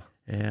 Yeah.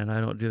 And I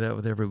don't do that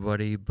with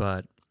everybody,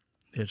 but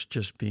it's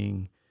just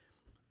being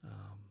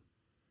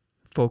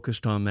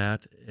focused on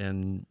that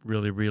and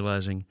really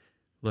realizing,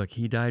 look,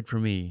 he died for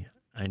me.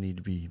 I need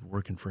to be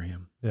working for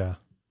him. Yeah.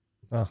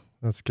 Oh,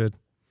 that's good.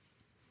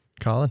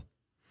 Colin?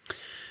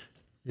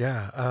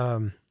 Yeah.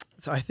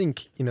 So I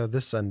think,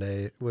 this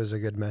Sunday was a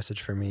good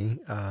message for me.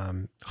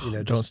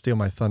 Don't steal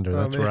my thunder.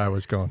 That's where I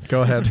was going.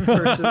 Go ahead.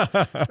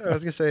 I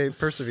was going to say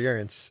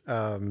perseverance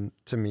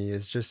to me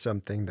is just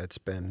something that's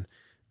been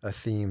a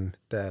theme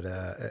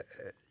that,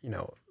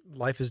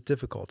 life is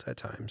difficult at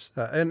times.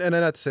 And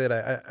not to say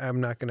that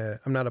I'm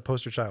not a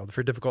poster child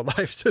for difficult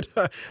lives.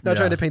 Not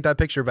trying to paint that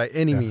picture by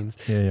any means.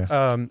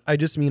 Yeah. I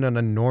just mean on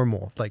a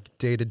normal,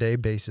 day-to-day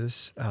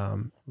basis,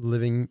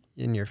 living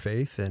in your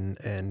faith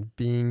and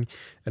being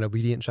an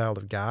obedient child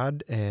of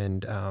God,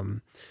 and,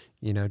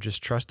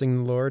 just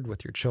trusting the Lord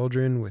with your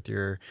children, with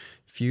your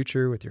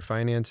future, with your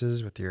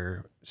finances, with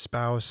your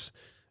spouse,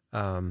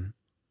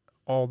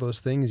 all those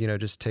things,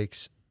 just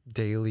takes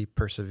daily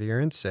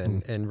perseverance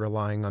and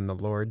relying on the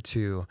Lord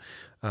to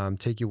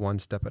take you one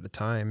step at a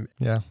time.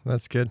 Yeah,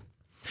 that's good.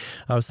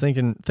 I was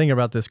thinking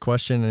about this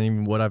question and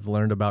even what I've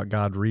learned about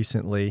God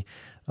recently.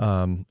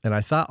 And I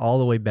thought all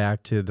the way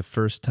back to the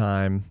first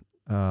time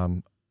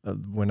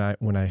when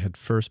I had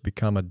first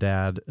become a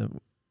dad,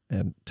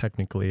 and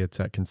technically it's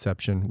at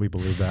conception. We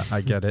believe that.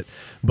 I get it.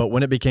 But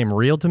when it became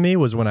real to me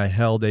was when I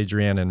held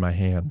Adriana in my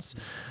hands.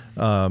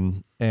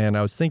 And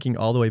I was thinking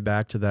all the way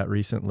back to that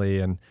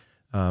recently, and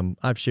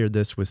I've shared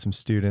this with some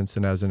students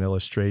and as an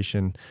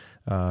illustration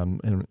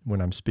and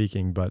when I'm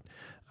speaking, but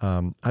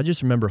I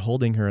just remember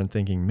holding her and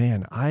thinking,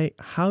 man,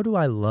 how do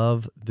I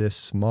love this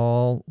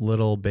small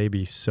little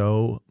baby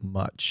so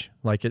much?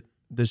 Like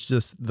there's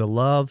just the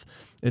love,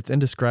 it's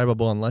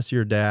indescribable unless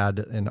you're dad,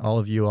 and all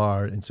of you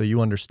are. And so you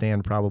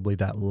understand probably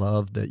that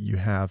love that you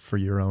have for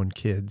your own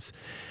kids.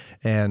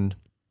 And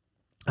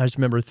I just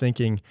remember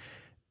thinking,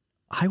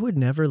 I would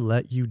never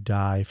let you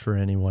die for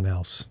anyone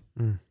else.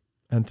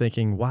 And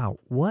thinking, wow,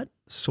 what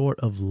sort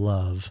of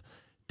love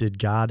did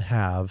God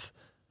have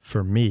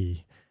for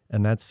me?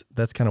 And that's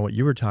kind of what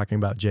you were talking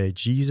about, Jay.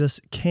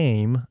 Jesus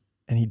came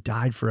and he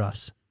died for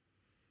us.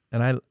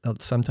 And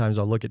sometimes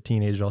I'll look at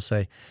teenagers, I'll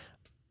say,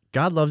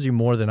 God loves you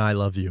more than I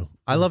love you.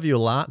 I love you a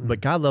lot, but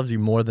God loves you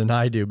more than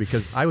I do,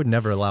 because I would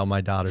never allow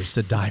my daughters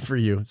to die for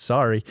you.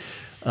 Sorry.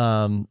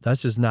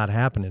 That's just not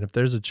happening. If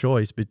there's a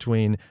choice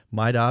between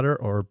my daughter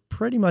or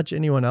pretty much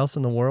anyone else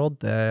in the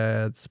world,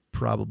 that's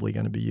probably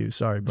going to be you.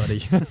 Sorry,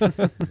 buddy.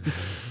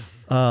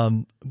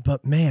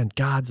 But man,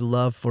 God's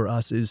love for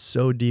us is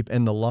so deep.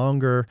 And the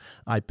longer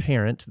I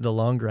parent, the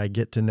longer I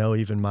get to know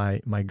even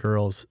my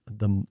girls,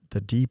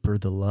 the deeper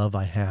the love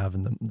I have,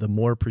 and the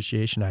more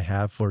appreciation I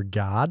have for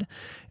God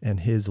and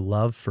his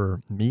love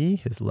for me,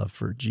 his love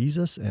for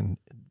Jesus. And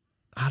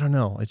I don't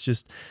know, it's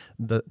just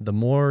the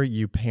more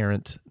you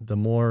parent, the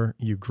more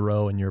you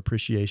grow in your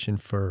appreciation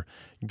for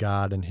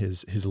God and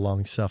his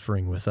long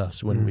suffering with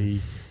us when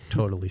we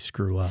totally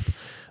screw up.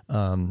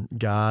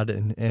 God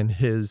and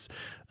his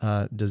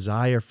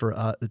desire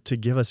for to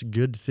give us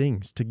good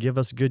things, to give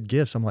us good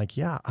gifts. I'm like,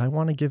 yeah, I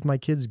want to give my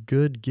kids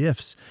good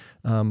gifts.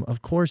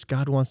 Of course,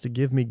 God wants to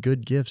give me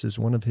good gifts as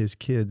one of his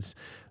kids.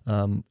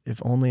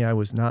 If only I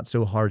was not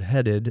so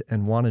hard-headed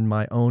and wanted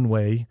my own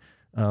way,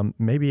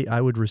 maybe I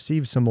would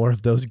receive some more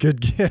of those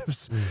good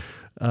gifts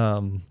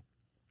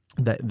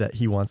that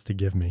he wants to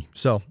give me.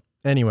 So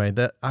anyway,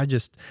 I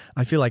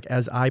feel like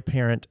as I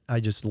parent,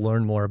 I just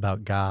learn more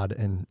about God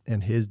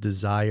and his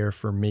desire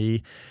for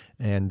me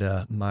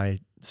and my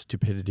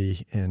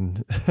stupidity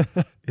and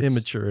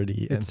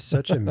immaturity. It's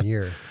such a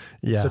mirror.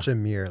 Yeah. It's such a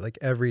mirror. Like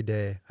every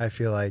day, I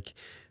feel like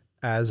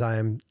as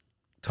I'm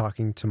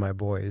talking to my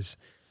boys,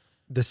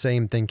 the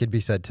same thing could be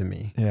said to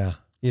me. Yeah.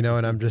 You know,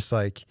 and I'm just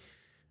like,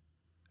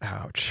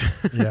 ouch.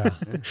 Yeah,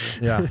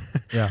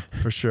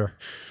 for sure.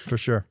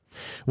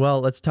 Well,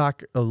 let's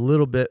talk a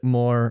little bit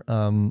more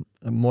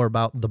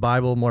about the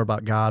Bible, more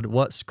about God.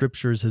 What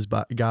scriptures has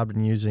God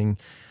been using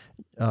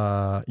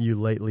you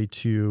lately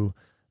to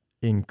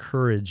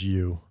encourage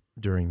you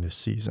during this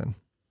season?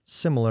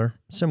 Similar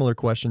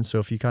question. So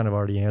if you kind of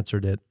already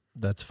answered it,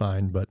 that's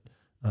fine. But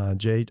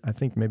Jay, I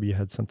think maybe you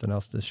had something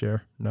else to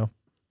share. No,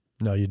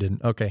 you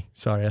didn't. Okay,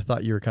 sorry. I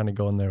thought you were kind of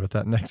going there with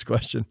that next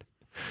question.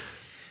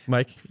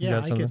 Mike, you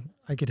got something?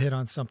 I could hit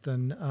on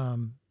something.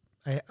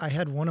 I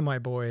had one of my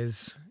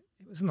boys,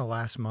 it was in the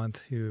last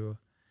month, who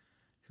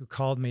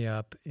called me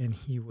up, and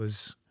he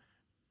was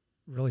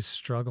really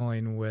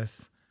struggling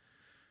with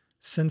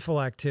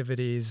sinful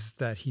activities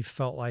that he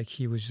felt like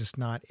he was just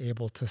not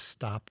able to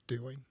stop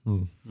doing.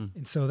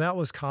 And so that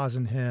was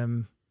causing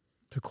him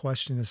to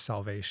question his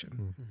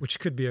salvation, which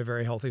could be a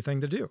very healthy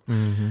thing to do.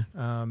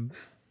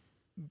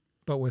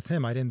 But with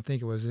him, I didn't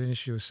think it was an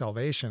issue of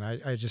salvation.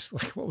 I just,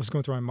 like, what was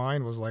going through my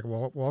mind was like,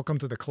 well, welcome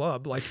to the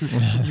club. Like,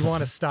 you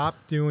want to stop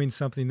doing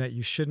something that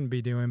you shouldn't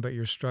be doing, but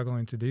you're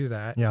struggling to do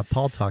that. Yeah,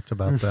 Paul talked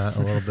about that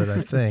a little bit,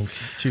 I think,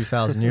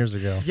 2,000 years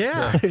ago.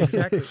 Yeah,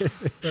 exactly.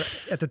 But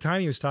at the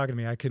time he was talking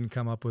to me, I couldn't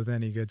come up with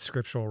any good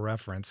scriptural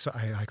reference. So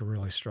I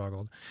really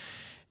struggled.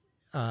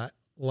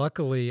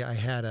 Luckily, I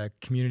had a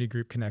community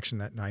group connection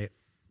that night.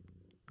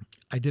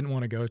 I didn't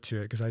want to go to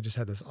it because I just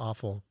had this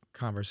awful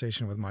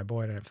conversation with my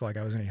boy. I didn't feel like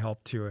I was any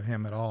help to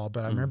him at all.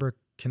 But I remember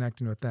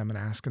connecting with them and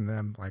asking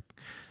them, like,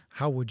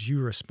 how would you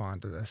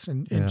respond to this?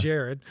 And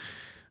Jared,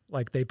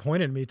 like, they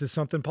pointed me to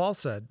something Paul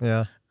said.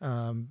 Yeah.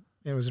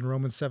 It was in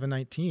Romans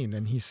 7:19.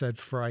 And he said,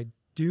 for I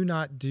do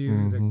not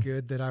do the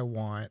good that I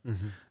want,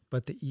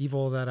 but the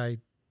evil that I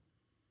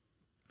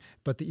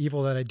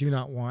do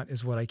not want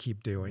is what I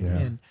keep doing.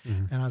 Yeah.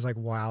 And I was like,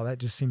 wow, that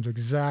just seems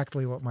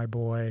exactly what my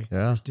boy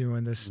is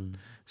doing. This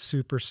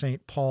super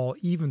Saint Paul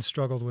even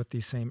struggled with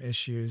these same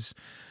issues.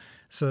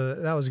 So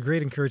that was a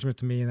great encouragement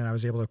to me. And then I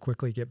was able to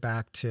quickly get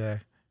back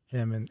to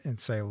him and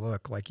say,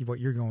 look, like, what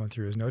you're going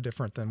through is no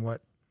different than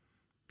what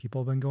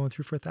people have been going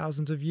through for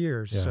thousands of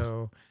years. Yeah.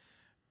 So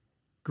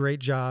great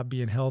job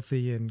being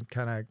healthy and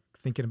kind of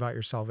thinking about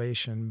your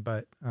salvation.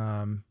 But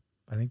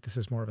I think this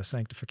is more of a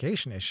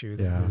sanctification issue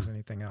than it is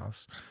anything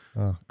else.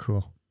 Oh,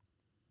 cool.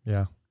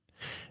 Yeah.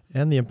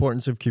 And the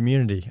importance of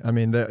community. I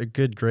mean,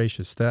 good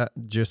gracious, that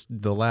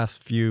just the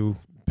last few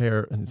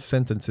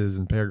sentences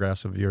and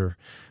paragraphs of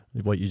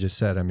what you just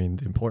said. I mean,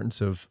 the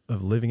importance of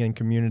living in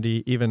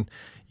community. Even,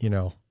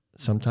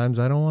 sometimes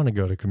I don't want to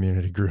go to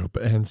community group,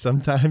 and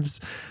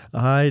sometimes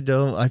I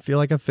feel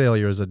like a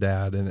failure as a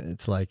dad. And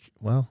it's like,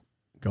 well,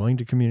 going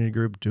to community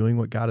group, doing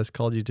what God has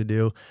called you to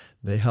do,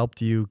 they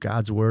helped you.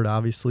 God's word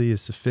obviously is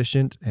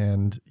sufficient,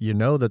 and you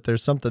know that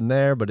there's something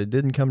there, but it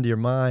didn't come to your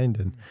mind.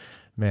 And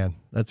man,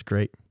 that's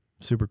great.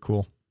 Super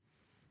cool.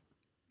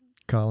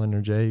 Colin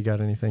or Jay, you got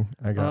anything?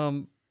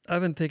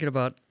 I've been thinking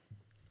about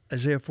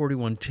Isaiah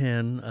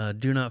 41:10,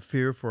 do not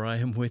fear, for I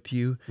am with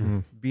you.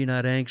 Be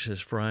not anxious,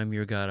 for I am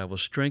your God. I will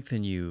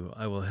strengthen you.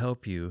 I will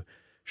help you.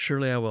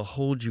 Surely I will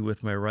hold you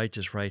with my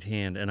righteous right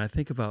hand. And I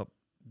think about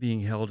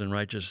being held in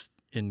righteous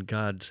in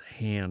God's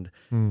hand.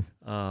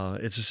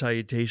 It's a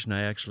salutation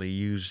I actually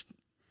use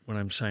when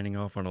I'm signing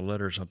off on a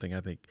letter or something.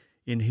 I think,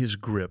 in his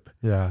grip.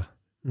 Yeah.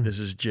 This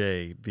is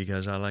Jay,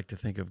 because I like to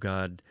think of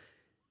God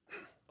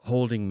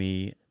holding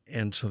me,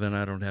 and so then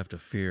I don't have to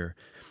fear.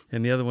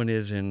 And the other one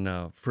is in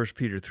 1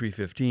 Peter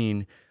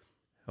 3:15.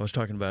 I was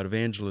talking about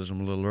evangelism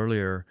a little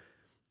earlier.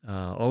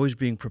 Always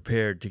being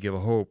prepared to give a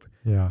hope,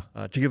 Yeah.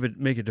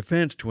 make a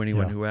defense to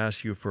anyone Yeah. who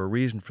asks you for a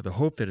reason for the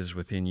hope that is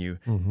within you,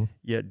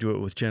 yet do it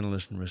with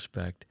gentleness and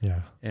respect.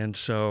 Yeah. And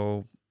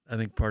so I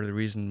think part of the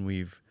reason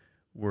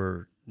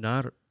we're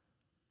not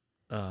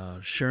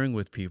sharing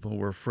with people,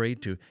 we're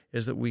afraid to,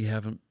 is that we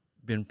haven't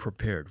been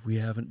prepared. We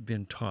haven't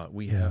been taught.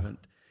 We haven't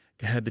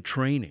had the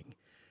training.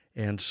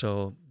 And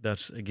so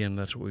that's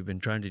what we've been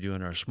trying to do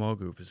in our small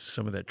group, is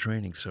some of that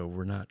training, so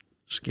we're not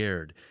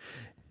scared,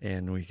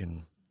 and we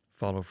can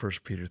follow 1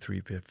 Peter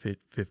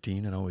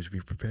 3:15 and always be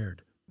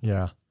prepared.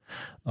 Yeah.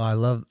 I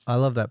love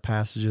that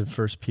passage in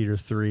 1 Peter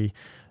 3.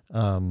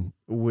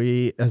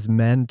 We as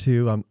men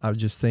too, I was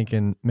just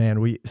thinking,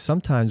 man,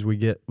 sometimes we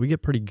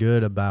get pretty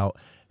good about,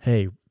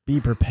 hey, be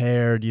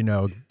prepared,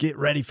 get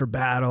ready for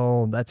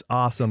battle. That's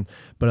awesome.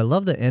 But I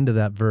love the end of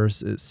that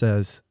verse. It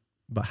says,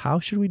 but how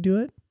should we do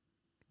it?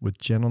 With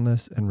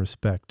gentleness and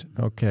respect.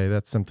 Okay,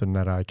 that's something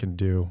that I can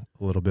do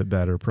a little bit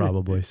better,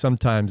 probably.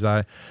 Sometimes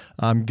I'm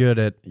good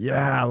at,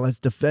 let's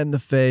defend the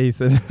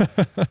faith.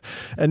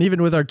 And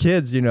even with our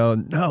kids,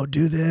 no,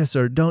 do this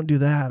or don't do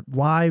that.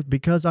 Why?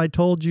 Because I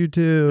told you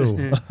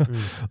to.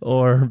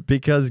 Or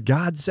because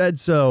God said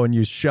so, and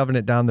you shoving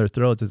it down their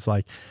throats. It's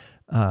like,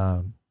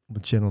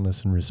 with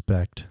gentleness and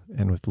respect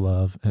and with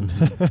love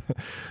and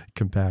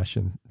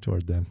compassion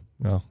toward them.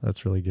 Oh,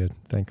 that's really good.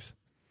 Thanks.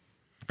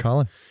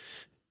 Colin?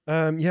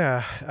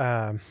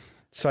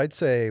 So I'd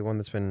say one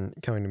that's been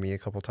coming to me a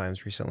couple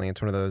times recently. It's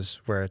one of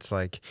those where it's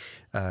like,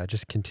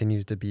 just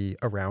continues to be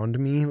around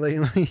me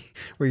lately,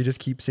 where you just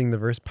keep seeing the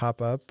verse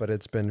pop up. But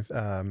it's been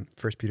 1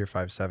 Peter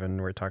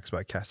 5:7, where it talks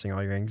about casting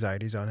all your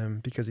anxieties on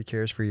him because he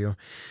cares for you.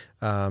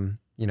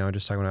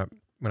 Just talking about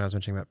when I was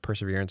mentioning about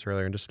perseverance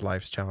earlier and just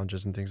life's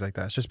challenges and things like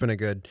that. It's just been a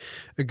good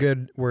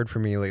word for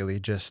me lately.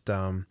 Just,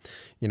 I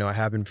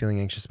have been feeling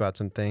anxious about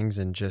some things,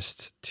 and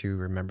just to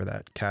remember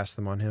that, cast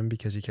them on him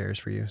because he cares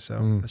for you.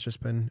 So that's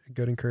just been a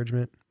good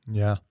encouragement.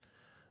 Yeah.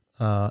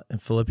 In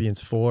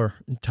Philippians 4,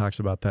 he talks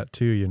about that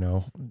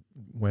too,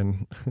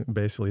 when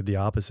basically the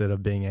opposite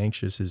of being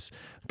anxious is,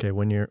 okay,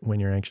 when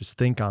you're anxious,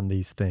 think on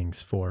these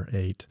things.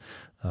 4:8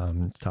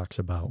 talks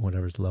about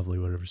whatever's lovely,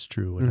 whatever's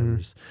true,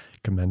 whatever's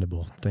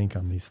commendable. Think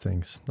on these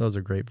things. Those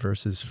are great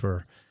verses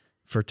for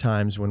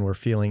times when we're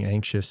feeling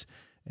anxious.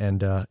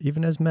 And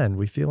even as men,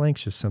 we feel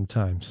anxious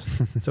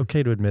sometimes. It's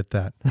okay to admit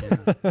that.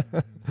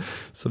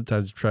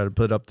 Sometimes we try to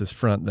put up this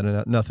front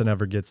that nothing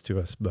ever gets to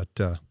us, but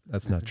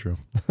that's not true.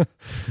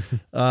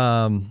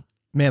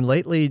 Man,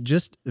 lately,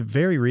 just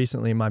very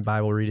recently in my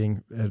Bible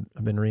reading,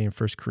 I've been reading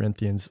 1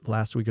 Corinthians.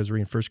 Last week I was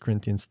reading 1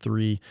 Corinthians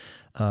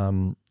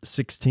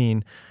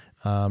 3:16.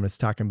 It's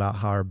talking about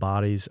how our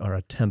bodies are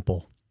a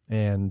temple.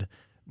 And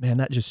man,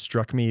 that just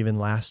struck me even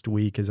last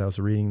week as I was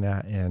reading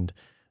that. And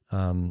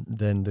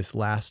then this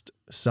last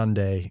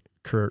Sunday,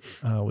 Kurt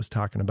was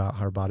talking about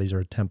how our bodies are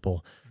a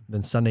temple.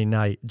 Then Sunday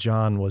night,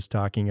 John was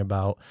talking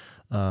about,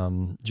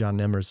 John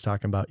Nemmer's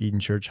talking about Eden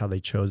Church, how they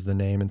chose the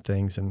name and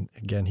things. And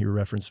again, he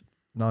referenced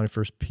not only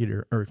 1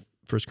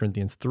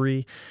 Corinthians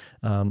 3,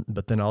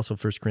 but then also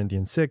 1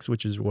 Corinthians 6,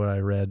 which is what I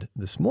read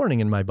this morning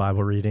in my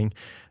Bible reading,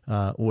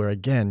 where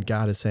again,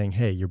 God is saying,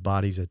 hey, your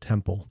body's a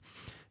temple.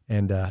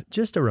 And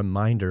just a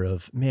reminder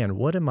of, man,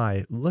 what am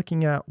I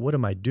looking at? What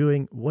am I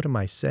doing? What am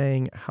I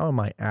saying? How am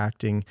I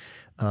acting?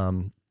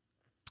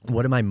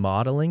 What am I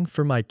modeling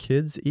for my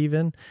kids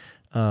even?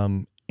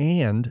 And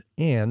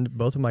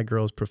both of my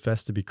girls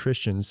profess to be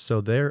Christians,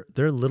 so they're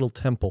little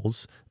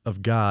temples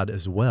of God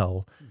as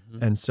well.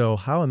 Mm-hmm. And so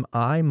how am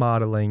I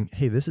modeling,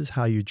 hey, this is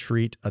how you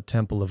treat a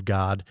temple of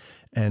God,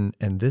 and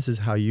this is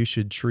how you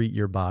should treat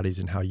your bodies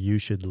and how you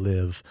should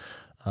live.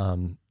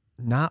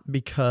 Not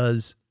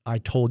because I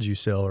told you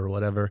so or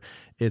whatever.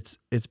 It's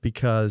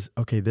because,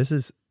 okay,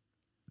 this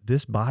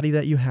body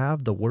that you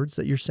have, the words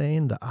that you're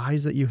saying, the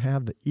eyes that you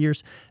have, the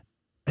ears,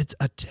 it's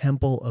a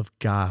temple of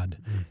God.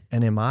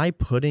 And am I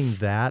putting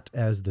that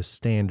as the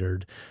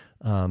standard?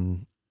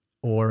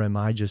 Or am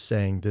I just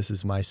saying, this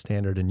is my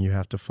standard and you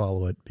have to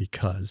follow it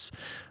because,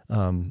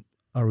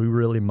 are we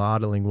really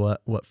modeling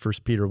what 1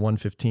 Peter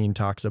 1:15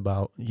 talks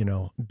about,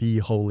 be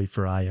holy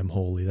for I am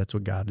holy. That's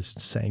what God is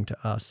saying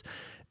to us.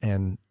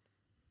 And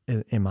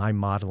am I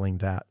modeling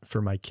that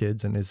for my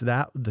kids? And is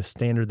that the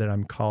standard that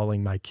I'm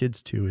calling my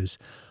kids to, is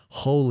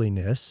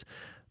holiness,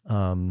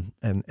 and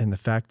the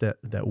fact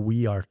that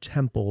we are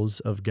temples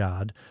of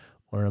God?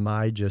 Or am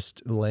I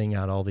just laying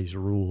out all these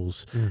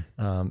rules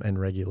and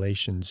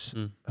regulations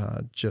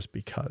just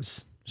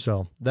because?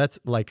 So that's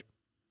like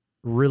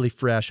really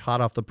fresh,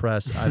 hot off the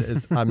press.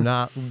 I'm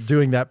not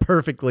doing that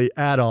perfectly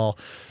at all.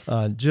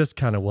 Just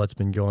kind of what's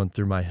been going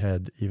through my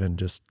head even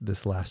just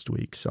this last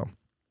week. So,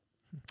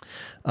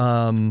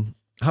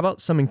 how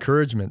about some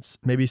encouragements?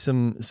 Maybe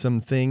some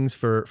things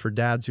for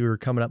dads who are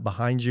coming up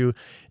behind you.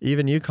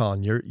 Even you,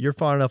 Colin, you're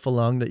far enough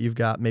along that you've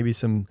got maybe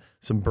some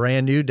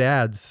brand new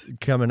dads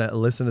coming to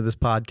listen to this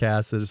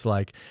podcast that is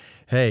like,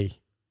 hey,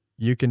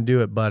 you can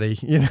do it, buddy.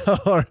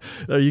 Or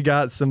you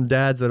got some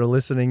dads that are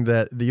listening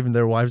that even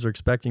their wives are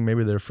expecting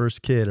maybe their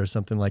first kid or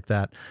something like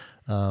that.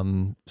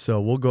 So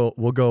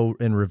we'll go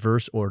in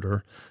reverse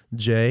order.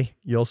 Jay,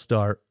 you'll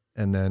start,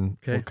 and then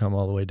we'll come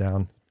all the way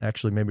down.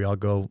 Actually, maybe I'll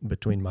go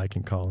between Mike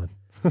and Colin.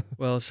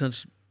 Well,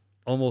 since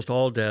almost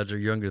all dads are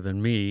younger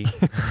than me,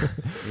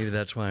 maybe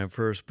that's why I'm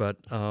first. But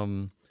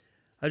I've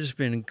just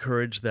been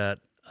encouraged that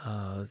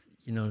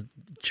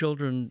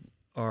children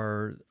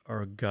are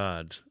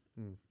God's.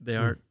 They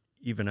aren't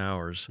even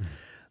ours.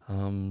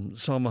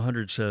 Psalm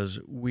 100 says,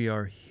 "We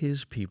are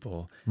His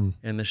people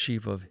and the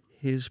sheep of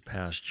His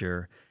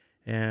pasture."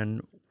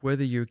 And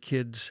whether your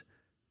kids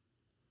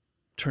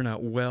turn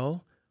out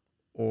well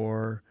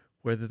or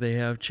whether they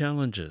have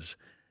challenges,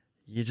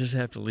 you just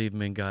have to leave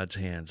them in God's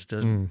hands. It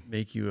doesn't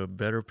make you a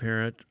better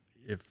parent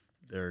if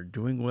they're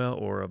doing well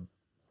or a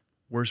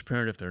worse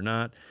parent if they're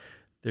not.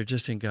 They're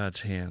just in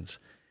God's hands.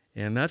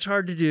 And that's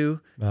hard to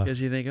do because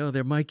you think, oh,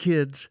 they're my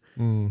kids,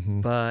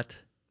 but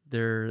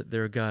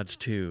they're God's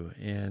too.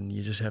 And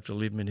you just have to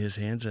leave them in His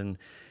hands, and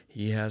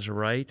He has a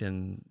right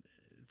and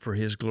for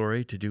His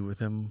glory to do with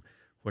them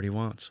what He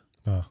wants.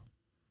 Oh,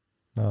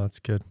 that's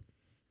good.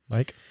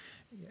 Mike?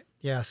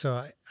 Yeah,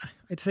 so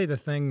I'd say the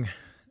thing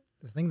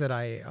that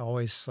I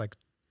always like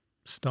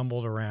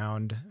stumbled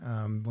around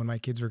when my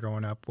kids were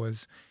growing up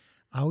was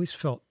I always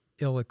felt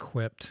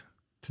ill-equipped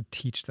to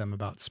teach them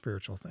about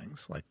spiritual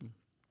things. Like,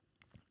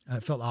 and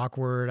it felt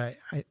awkward.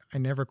 I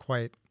never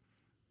quite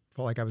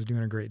felt like I was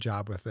doing a great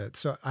job with it.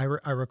 So I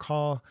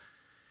recall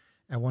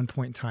at one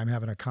point in time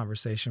having a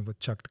conversation with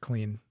Chuck the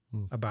Clean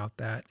about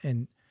that.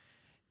 And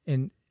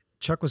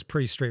Chuck was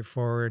pretty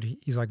straightforward.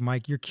 He's like,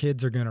 Mike, your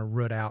kids are going to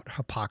root out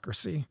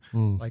hypocrisy.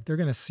 Like, they're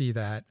going to see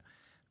that,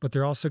 but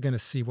they're also going to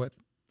see what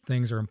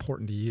things are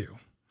important to you.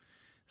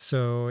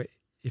 So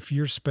if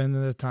you're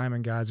spending the time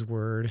in God's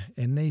word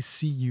and they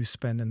see you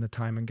spending the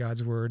time in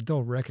God's word,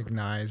 they'll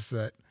recognize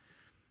that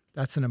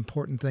that's an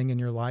important thing in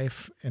your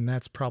life. And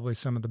that's probably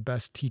some of the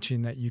best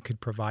teaching that you could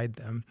provide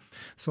them.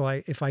 So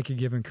if I could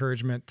give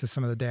encouragement to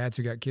some of the dads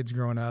who got kids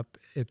growing up,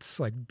 it's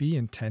like, be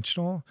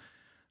intentional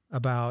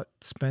about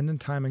spending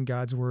time in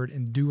God's word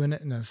and doing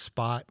it in a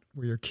spot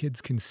where your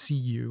kids can see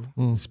you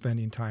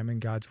spending time in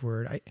God's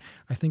word.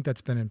 I think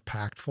that's been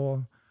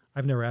impactful.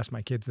 I've never asked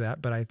my kids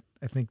that, but I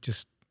think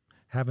just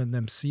having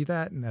them see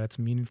that and that it's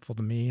meaningful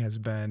to me has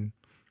been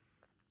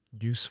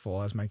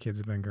useful as my kids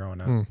have been growing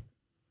up.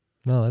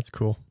 No, that's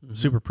cool.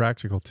 Super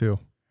practical too.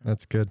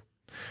 That's good.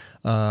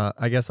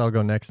 I guess I'll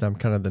go next. I'm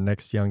kind of the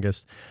next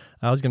youngest.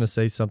 I was going to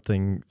say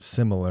something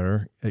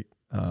similar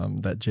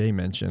that Jay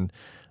mentioned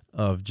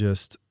of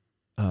just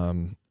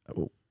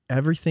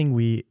everything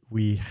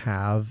we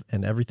have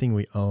and everything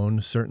we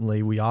own.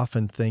 Certainly, we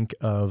often think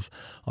of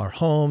our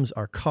homes,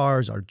 our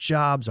cars, our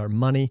jobs, our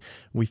money.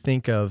 We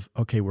think of,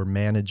 okay, we're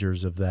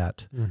managers of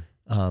that.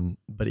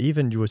 But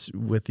even just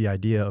with the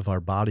idea of our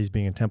bodies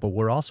being a temple,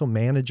 we're also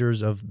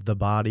managers of the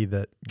body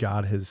that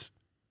God has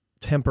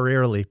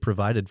temporarily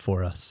provided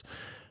for us.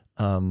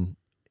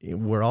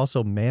 We're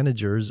also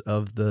managers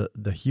of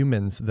the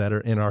humans that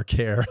are in our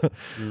care.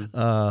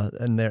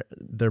 And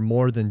they're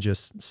more than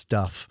just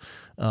stuff.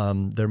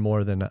 They're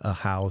more than a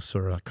house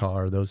or a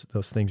car. Those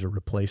things are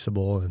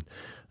replaceable,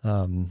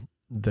 and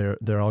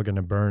they're all going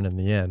to burn in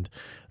the end.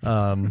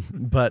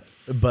 But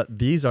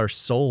these are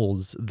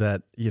souls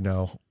that,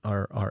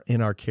 are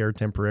in our care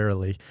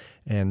temporarily.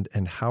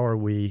 And how are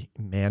we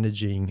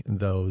managing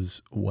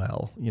those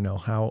well?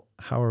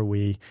 How are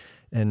we,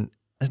 and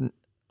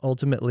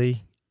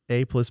ultimately,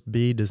 A plus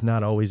B does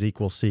not always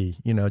equal C.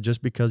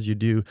 Just because you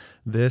do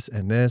this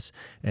and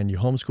you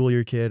homeschool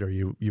your kid, or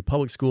you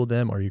public school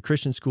them, or you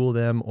Christian school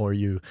them, or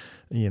you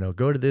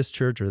go to this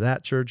church or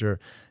that church, or,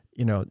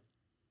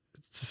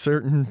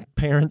 certain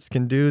parents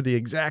can do the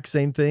exact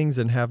same things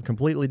and have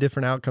completely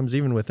different outcomes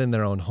even within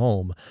their own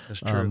home.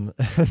 That's true.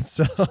 And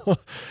so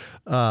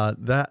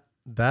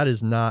that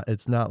is not,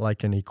 it's not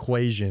like an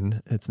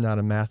equation. It's not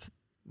a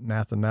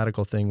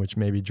mathematical thing, which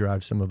maybe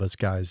drives some of us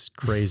guys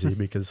crazy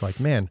because like,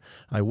 man,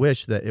 I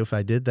wish that if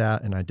I did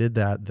that and I did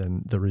that,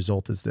 then the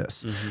result is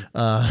this.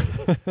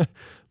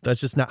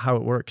 That's just not how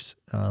it works.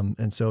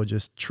 And so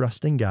just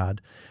trusting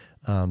God,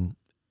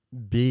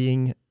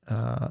 being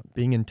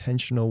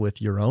intentional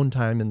with your own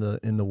time in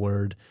the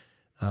word,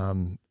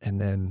 and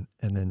then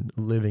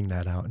living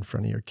that out in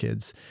front of your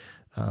kids.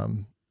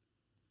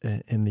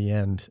 In the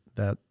end,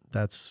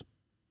 that's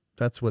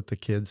what the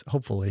kids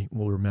hopefully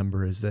will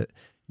remember, is that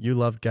you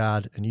loved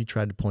God and you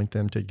tried to point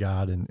them to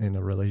God in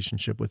a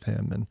relationship with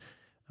Him.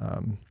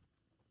 And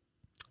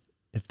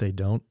if they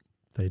don't,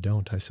 they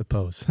don't, I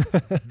suppose.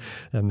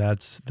 And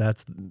that's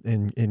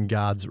in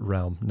God's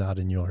realm, not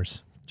in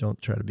yours.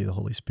 Don't try to be the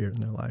Holy Spirit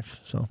in their life.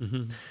 So,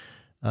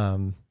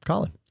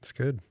 Colin. It's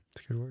good.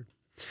 It's a good word.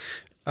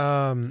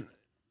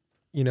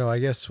 I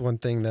guess one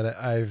thing that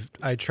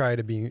I try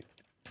to be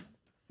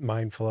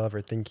mindful of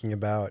or thinking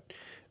about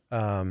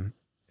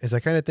is I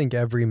kind of think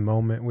every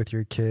moment with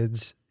your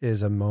kids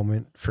is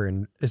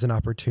is an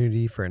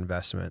opportunity for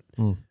investment.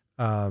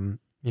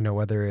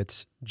 Whether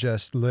it's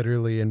just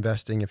literally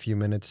investing a few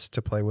minutes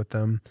to play with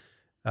them,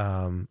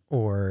 and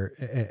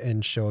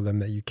show them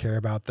that you care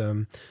about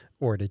them,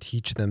 or to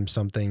teach them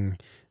something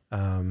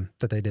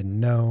that they didn't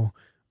know,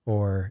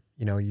 or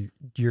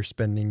you're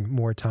spending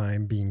more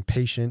time being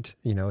patient.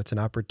 It's an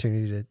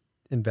opportunity to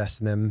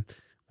invest in them,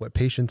 what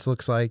patience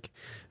looks like.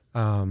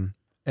 And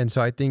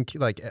so I think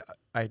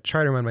I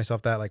try to remind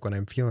myself that when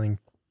I'm feeling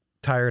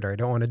tired or I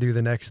don't want to do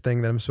the next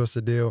thing that I'm supposed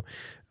to do,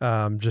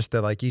 just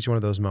that each one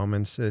of those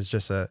moments is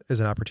is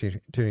an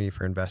opportunity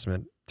for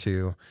investment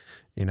to,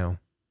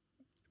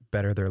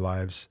 better their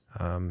lives,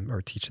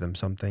 or teach them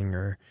something,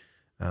 or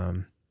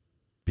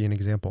be an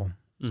example,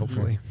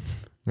 hopefully.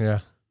 Yeah.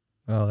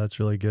 Oh, that's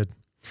really good.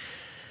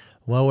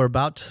 Well, we're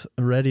about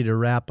ready to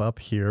wrap up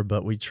here,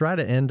 but we try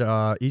to end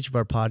each of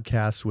our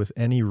podcasts with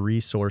any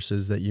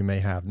resources that you may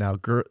have. Now,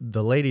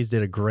 the ladies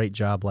did a great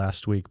job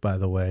last week, by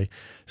the way.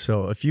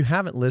 So if you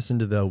haven't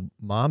listened to the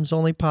Moms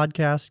Only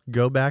podcast,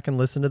 go back and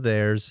listen to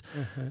theirs.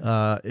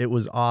 It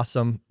was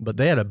awesome, but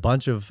they had a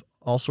bunch of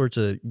all sorts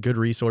of good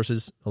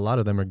resources. A lot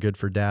of them are good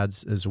for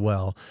dads as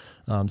well.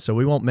 So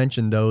we won't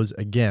mention those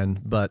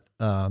again, but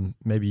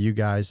maybe you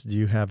guys, do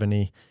you have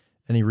any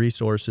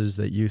resources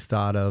that you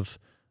thought of?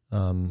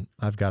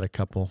 I've got a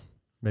couple.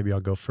 Maybe I'll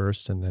go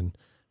first and then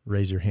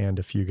raise your hand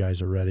if you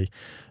guys are ready.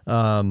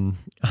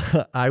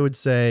 I would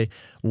say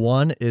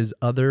one is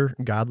Other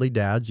Godly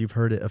Dads. You've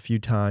heard it a few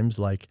times,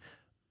 like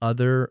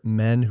other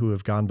men who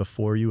have gone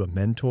before you, a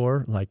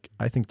mentor.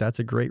 I think that's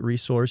a great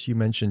resource. You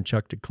mentioned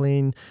Chuck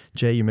DeClean.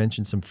 Jay, you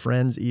mentioned some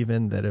friends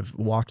even that have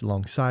walked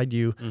alongside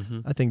you.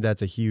 I think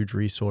that's a huge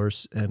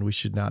resource, and we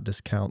should not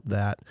discount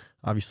that.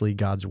 Obviously,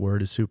 God's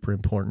word is super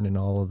important in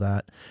all of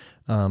that.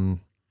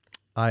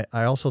 I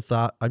also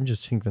thought, I'm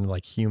just thinking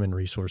human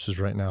resources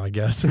right now, I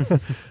guess.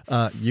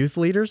 Youth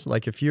leaders,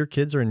 if your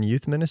kids are in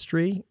youth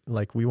ministry,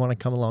 we want to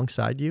come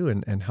alongside you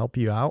and help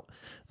you out,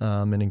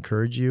 and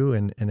encourage you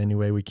in any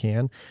way we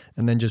can.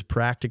 And then just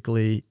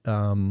practically,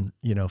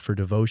 for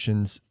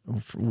devotions,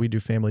 we do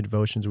family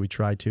devotions. We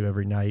try to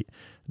every night.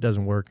 It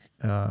doesn't work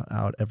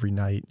out every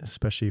night,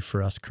 especially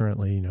for us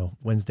currently,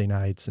 Wednesday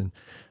nights and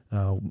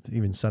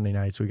even Sunday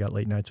nights. We got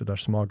late nights with our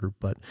small group,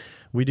 but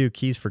we do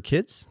Keys for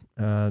Kids.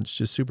 It's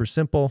just super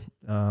simple.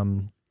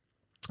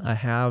 I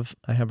have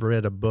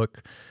read a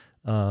book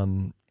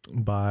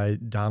by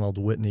Donald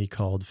Whitney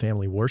called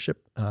Family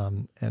Worship,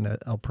 and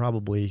I'll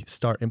probably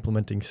start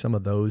implementing some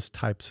of those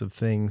types of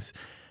things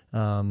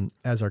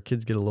as our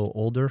kids get a little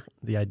older.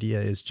 The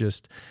idea is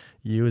just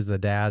you as the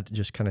dad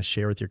just kind of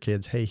share with your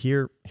kids, hey,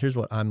 here's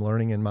what I'm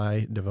learning in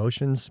my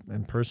devotions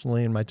and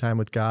personally in my time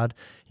with God.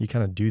 You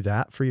kind of do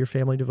that for your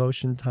family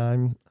devotion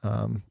time.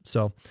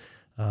 So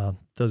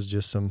those are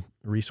just some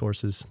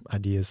resources,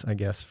 ideas, I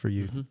guess, for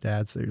you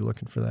dads that you're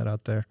looking for that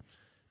out there.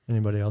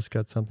 Anybody else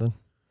got something?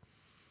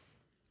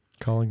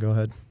 Colin, go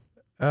ahead.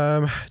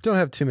 Don't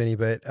have too many,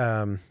 but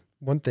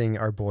one thing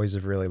our boys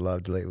have really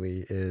loved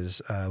lately is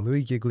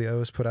Louis Giglio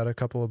has put out a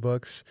couple of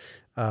books,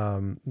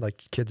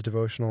 kids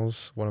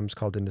devotionals. One of them's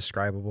called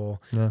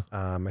Indescribable. Yeah.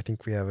 I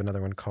think we have another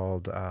one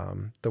called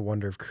The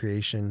Wonder of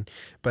Creation.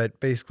 But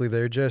basically,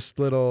 they're just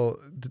little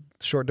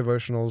short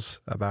devotionals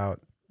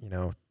about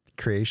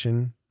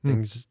creation,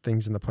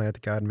 things in the planet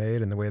that God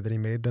made and the way that He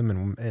made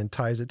them, and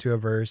ties it to a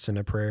verse and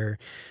a prayer.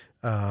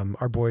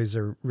 Our boys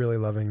are really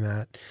loving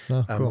that.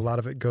 Oh, cool. A lot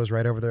of it goes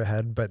right over their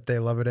head, but they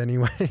love it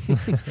anyway.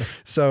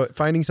 So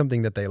finding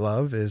something that they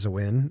love is a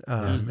win.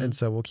 And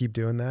so we'll keep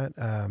doing that.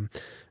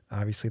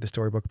 Obviously the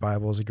Storybook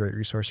Bible is a great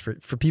resource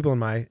for people in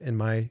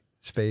my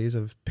phase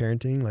of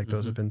parenting.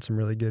 Those have been some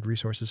really good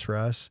resources for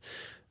us.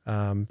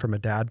 From a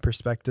dad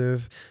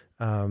perspective,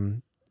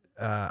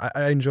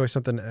 I enjoy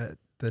something,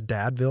 the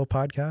Dadville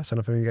podcast. I don't know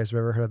if any of you guys have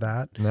ever heard of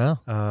that.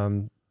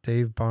 No.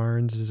 Dave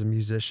Barnes is a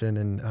musician,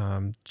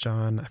 and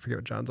John, I forget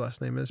what John's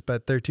last name is,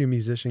 but they're two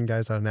musician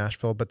guys out of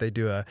Nashville, but they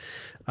do a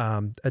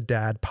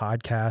dad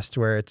podcast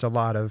where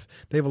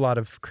they have a lot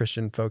of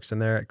Christian folks in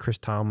there, Chris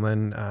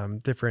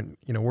Tomlin, different,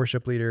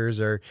 worship leaders,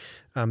 or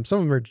some of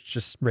them are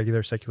just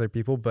regular secular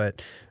people,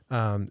 but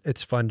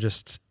it's fun.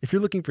 Just if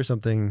you're looking for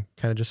something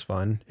kind of just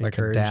fun, like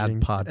encouraging,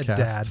 a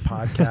dad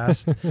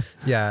podcast.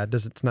 Yeah.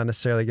 It's not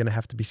necessarily going to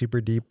have to be super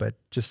deep, but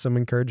just some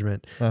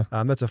encouragement.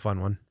 That's a fun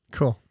one.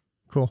 Cool.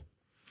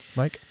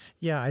 Mike?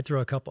 Yeah, I'd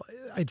throw a couple.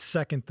 I'd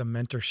second the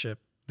mentorship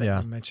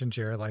that you mentioned,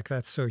 Jared.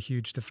 That's so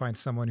huge to find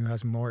someone who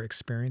has more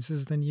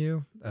experiences than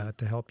you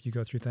to help you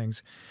go through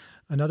things.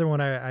 Another one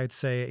I'd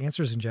say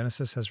Answers in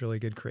Genesis has really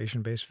good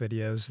creation-based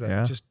videos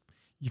that just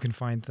you can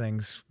find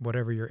things,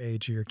 whatever your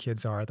age or your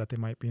kids are, that they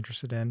might be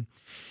interested in.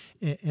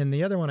 And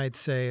the other one I'd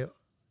say,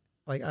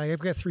 like I've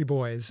got 3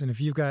 boys, and if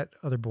you've got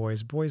other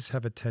boys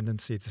have a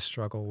tendency to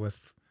struggle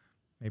with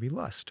maybe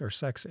lust or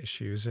sex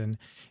issues. And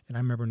I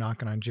remember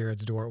knocking on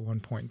Jared's door at one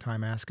point in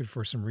time, asking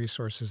for some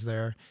resources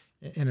there.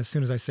 And as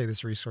soon as I say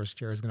this resource,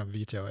 Jared's going to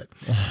veto it.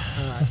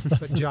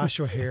 But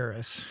Joshua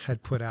Harris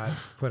had put out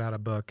a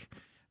book.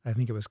 I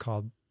think it was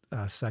called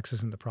Sex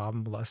Isn't the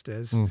Problem, Lust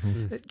Is.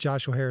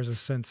 Joshua Harris has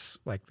since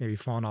like maybe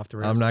fallen off the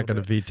rails. I'm not going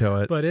to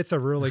veto it. But it's a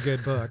really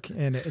good book,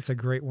 and it's a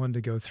great one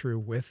to go through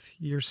with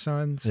your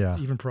sons,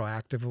 even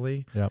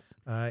proactively. Yep.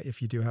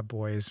 If you do have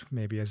boys,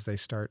 maybe as they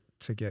start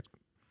to get,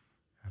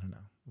 I don't know,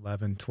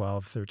 11,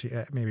 12,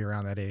 13, maybe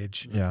around that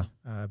age. Yeah.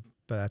 But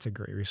that's a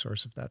great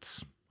resource if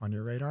that's on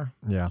your radar.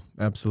 Yeah,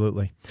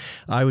 absolutely.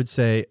 I would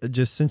say,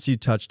 just since you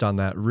touched on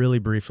that really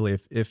briefly,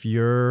 if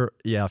you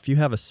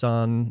have a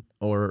son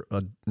or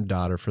a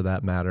daughter for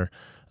that matter,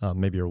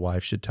 maybe your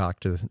wife should talk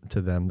to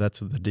them. That's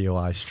the deal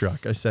I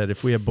struck. I said,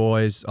 if we have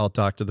boys, I'll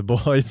talk to the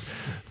boys.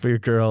 For your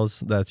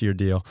girls, that's your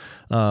deal.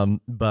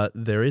 But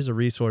there is a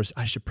resource.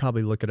 I should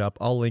probably look it up.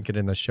 I'll link it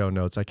in the show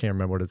notes. I can't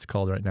remember what it's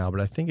called right now,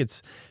 but I think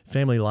it's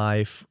Family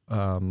Life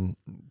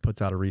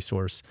puts out a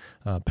resource,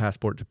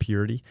 Passport to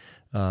Purity.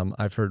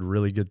 I've heard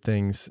really good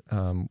things.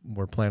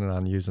 We're planning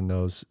on using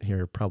those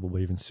here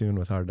probably even soon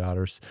with our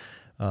daughters.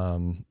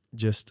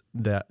 Just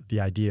that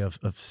the idea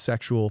of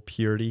sexual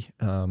purity,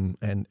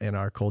 and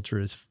our culture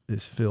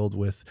is filled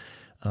with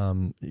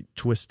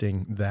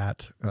twisting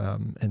that,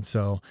 and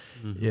so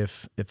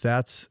if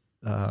that's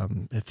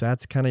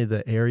kind of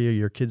the area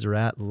your kids are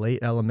at, late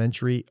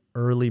elementary,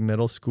 early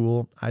middle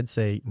school, I'd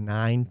say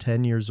 9,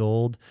 10 years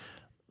old,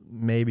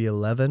 maybe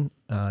 11,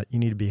 you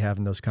need to be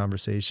having those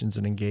conversations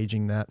and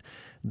engaging that.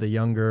 The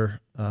younger,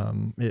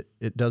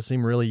 it does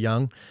seem really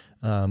young.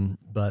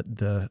 But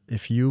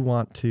if you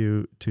want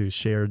to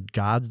share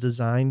God's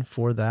design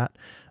for that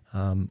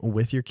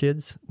with your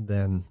kids,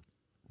 then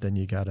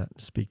you got to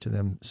speak to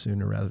them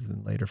sooner rather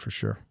than later for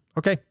sure.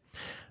 Okay.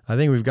 I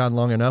think we've gone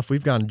long enough.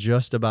 We've gone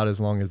just about as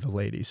long as the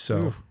ladies.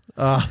 So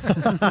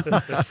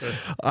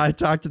I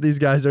talked to these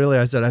guys earlier.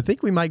 I said, I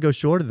think we might go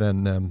shorter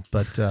than them,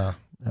 but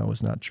that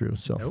was not true.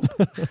 So,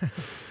 nope.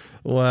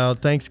 Well,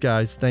 thanks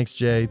guys. Thanks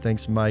Jay.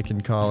 Thanks Mike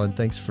and Colin.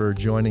 Thanks for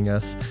joining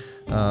us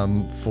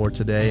for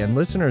today. And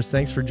listeners,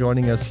 thanks for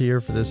joining us here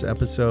for this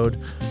episode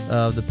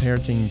of the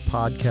Parenting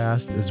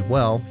Podcast as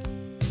well.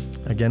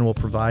 Again, we'll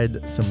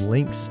provide some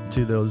links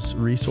to those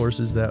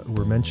resources that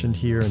were mentioned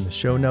here in the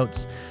show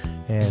notes.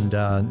 And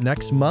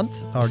next month,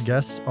 our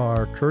guests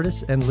are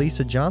Curtis and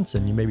Lisa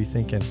Johnson. You may be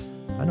thinking,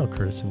 I know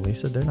Curtis and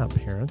Lisa. They're not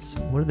parents.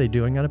 What are they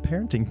doing on a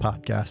parenting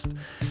podcast?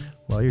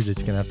 Well, you're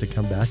just going to have to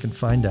come back and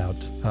find out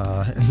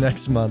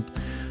next month.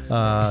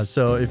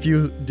 So if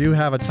you do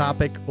have a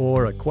topic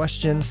or a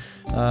question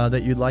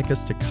that you'd like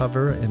us to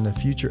cover in a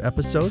future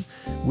episode,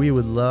 we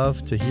would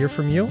love to hear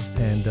from you.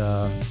 And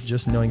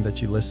just knowing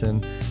that you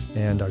listen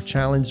and are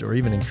challenged or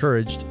even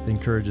encouraged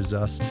encourages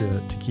us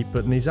to keep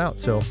putting these out.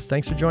 So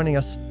thanks for joining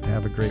us.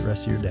 Have a great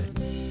rest of your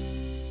day.